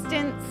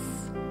resistance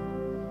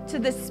to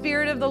the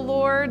Spirit of the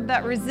Lord,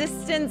 that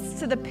resistance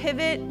to the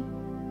pivot,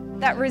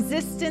 that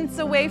resistance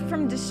away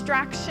from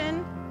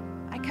distraction,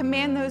 I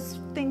command those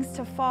things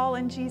to fall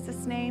in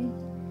Jesus' name.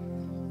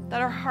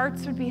 That our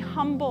hearts would be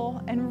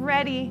humble and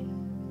ready,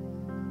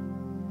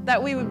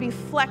 that we would be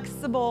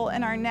flexible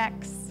in our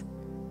necks.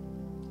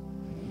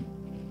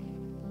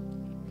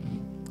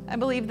 I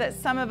believe that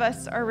some of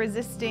us are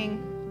resisting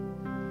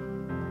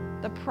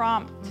the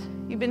prompt.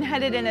 You've been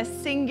headed in a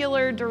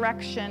singular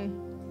direction.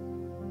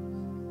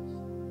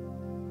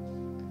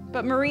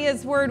 But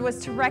Maria's word was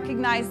to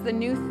recognize the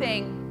new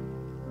thing,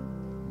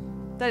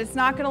 that it's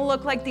not going to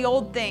look like the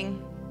old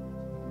thing,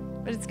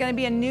 but it's going to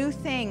be a new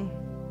thing,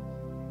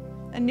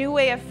 a new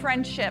way of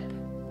friendship,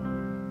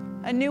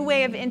 a new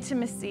way of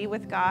intimacy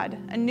with God,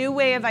 a new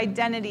way of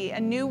identity, a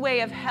new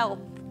way of health,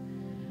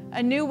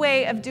 a new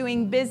way of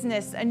doing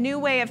business, a new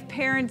way of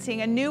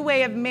parenting, a new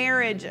way of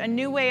marriage, a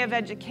new way of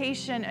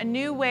education, a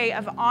new way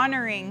of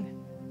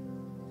honoring,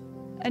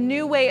 a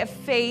new way of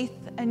faith,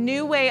 a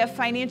new way of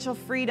financial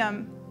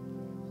freedom.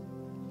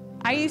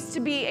 I used to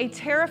be a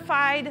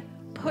terrified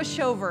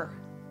pushover.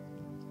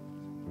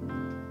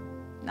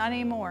 Not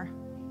anymore.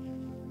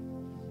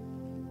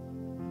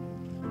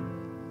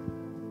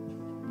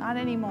 Not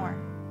anymore.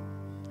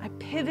 I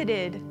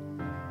pivoted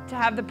to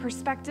have the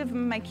perspective of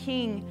my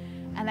King,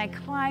 and I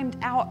climbed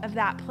out of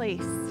that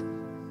place.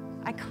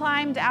 I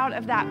climbed out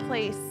of that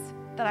place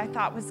that I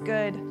thought was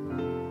good.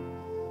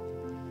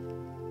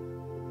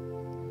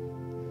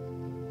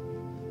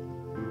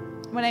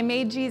 When I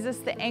made Jesus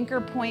the anchor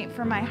point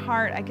for my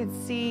heart, I could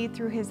see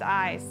through His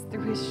eyes,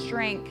 through His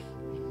strength,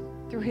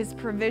 through His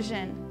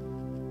provision.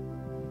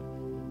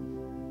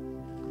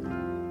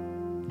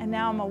 And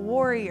now I'm a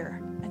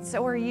warrior, and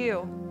so are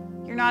you.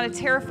 You're not a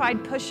terrified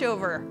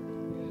pushover.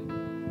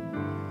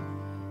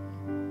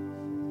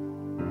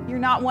 You're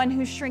not one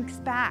who shrinks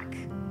back.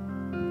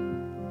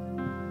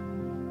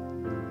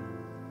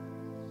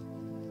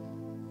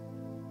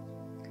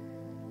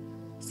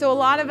 So a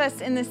lot of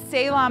us in this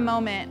Selah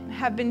moment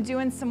have been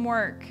doing some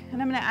work,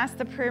 and I'm going to ask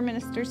the prayer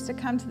ministers to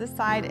come to the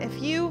side.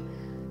 If you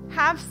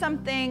have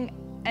something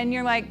and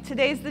you're like,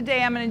 today's the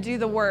day I'm going to do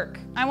the work,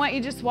 I want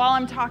you just while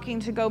I'm talking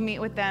to go meet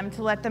with them,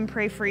 to let them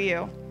pray for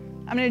you.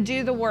 I'm going to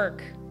do the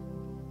work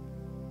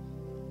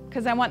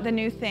because I want the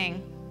new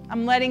thing.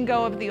 I'm letting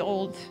go of the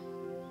old.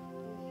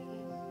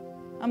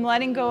 I'm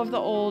letting go of the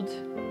old.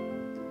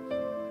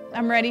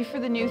 I'm ready for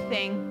the new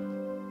thing.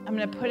 I'm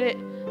going to put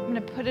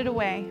it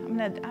away.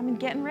 I'm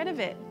getting rid of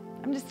it.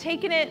 I'm just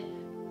taking it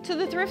to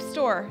the thrift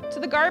store, to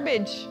the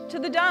garbage, to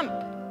the dump.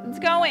 It's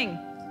going.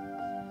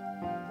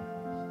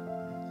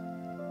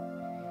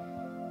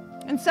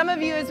 And some of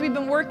you, as we've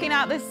been working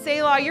out this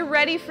Selah, you're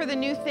ready for the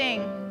new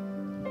thing.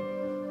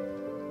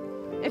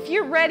 If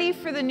you're ready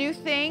for the new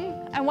thing,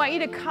 I want you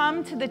to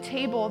come to the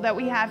table that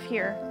we have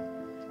here.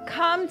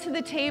 come to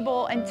the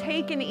table and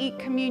take and eat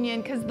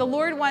communion, because the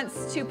Lord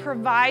wants to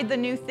provide the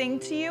new thing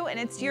to you, and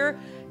it's your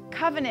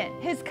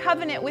covenant, his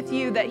covenant with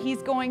you, that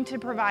he's going to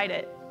provide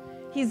it.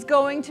 He's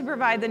going to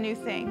provide the new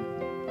thing.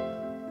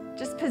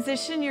 Just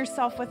position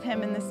yourself with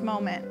him in this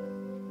moment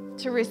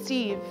to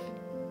receive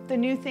the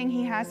new thing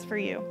he has for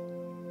you.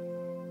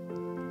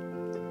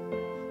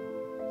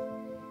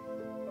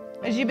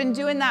 As you've been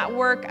doing that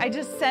work, I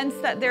just sense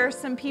that there are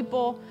some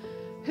people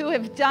who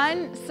have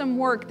done some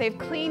work. They've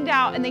cleaned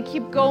out, and they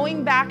keep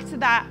going back to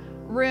that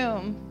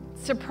room,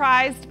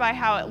 surprised by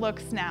how it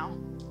looks now,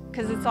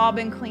 because it's all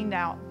been cleaned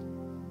out.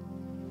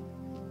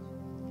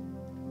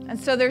 And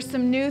so there's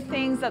some new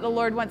things that the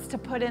Lord wants to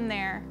put in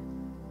there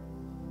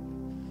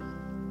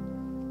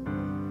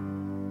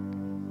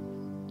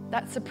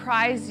that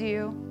surprise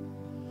you,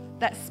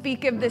 that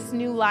speak of this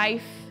new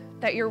life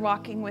that you're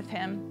walking with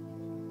him.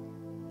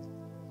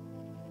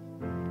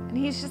 And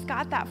he's just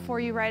got that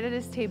for you right at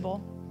his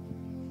table.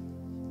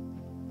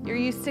 You're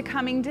used to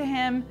coming to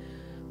him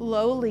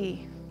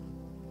lowly,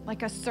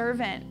 like a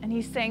servant. And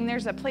he's saying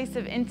there's a place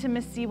of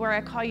intimacy where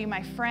I call you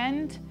my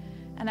friend,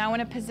 and I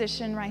want to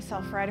position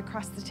myself right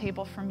across the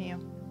table from you.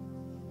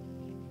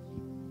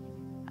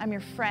 I'm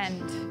your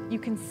friend. You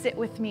can sit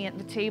with me at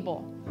the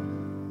table.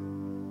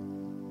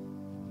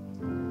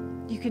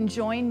 You can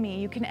join me.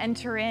 You can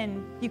enter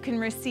in. You can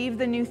receive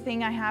the new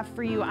thing I have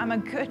for you. I'm a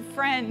good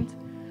friend.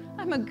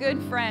 I'm a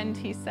good friend,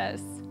 he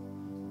says.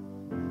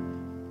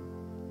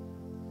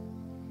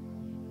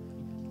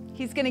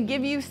 He's going to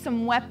give you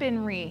some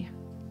weaponry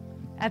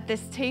at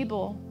this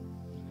table.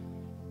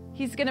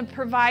 He's going to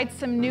provide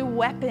some new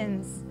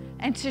weapons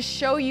and to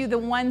show you the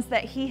ones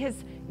that he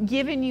has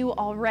given you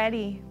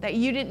already that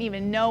you didn't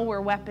even know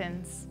were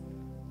weapons.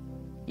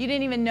 You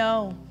didn't even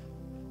know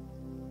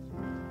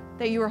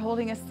that you were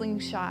holding a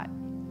slingshot.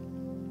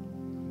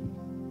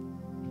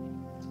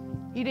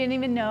 You didn't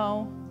even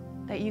know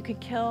that you could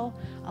kill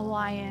a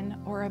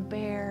lion or a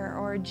bear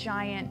or a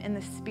giant in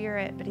the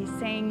spirit, but he's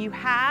saying you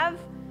have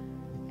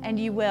and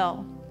you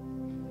will.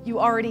 You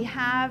already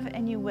have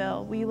and you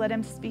will. Will you let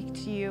him speak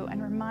to you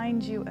and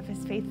remind you of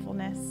his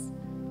faithfulness?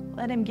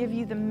 Let him give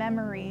you the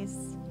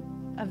memories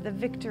of the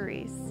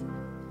victories.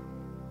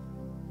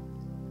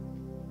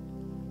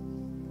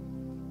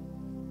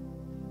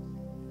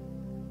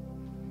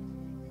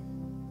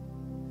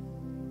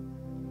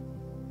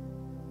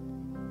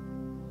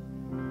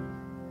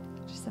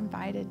 Just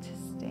invited to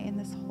stay in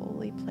this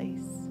holy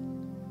place,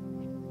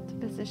 to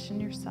position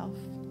yourself.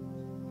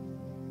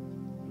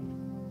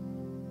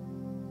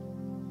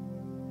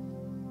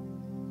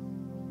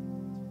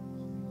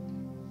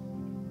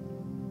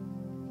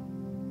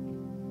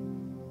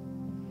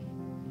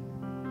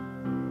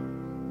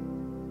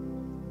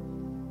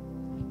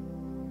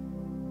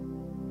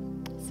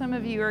 Some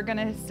of you are going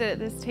to sit at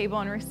this table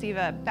and receive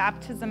a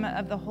baptism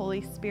of the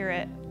Holy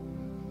Spirit.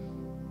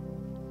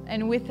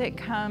 And with it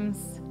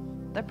comes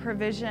the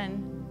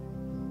provision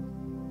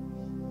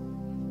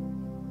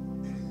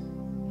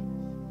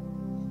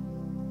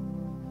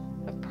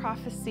of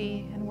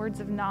prophecy and words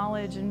of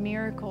knowledge and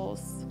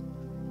miracles,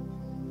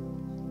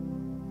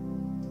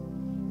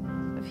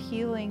 of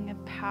healing,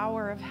 of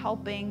power, of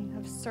helping,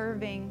 of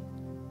serving.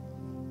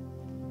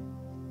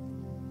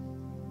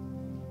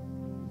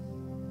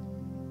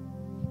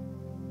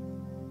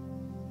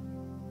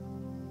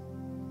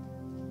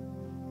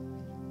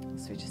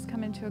 So we just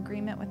come into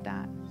agreement with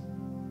that.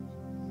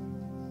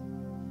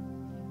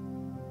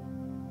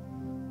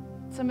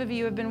 Some of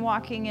you have been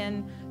walking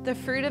in the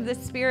fruit of the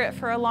Spirit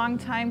for a long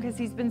time because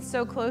he's been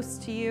so close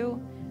to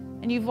you,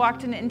 and you've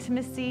walked in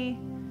intimacy,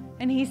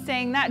 and he's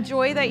saying that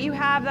joy that you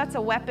have, that's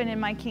a weapon in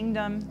my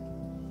kingdom.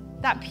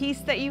 That peace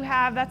that you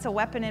have, that's a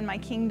weapon in my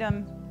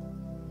kingdom.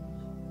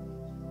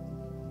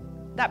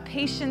 That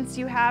patience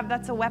you have,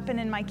 that's a weapon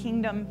in my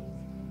kingdom.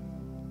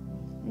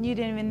 And you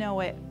didn't even know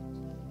it.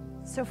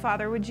 So,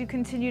 Father, would you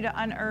continue to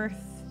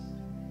unearth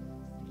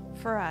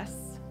for us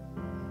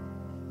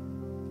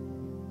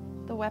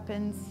the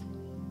weapons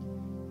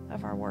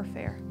of our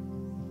warfare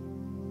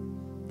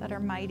that are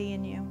mighty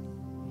in you?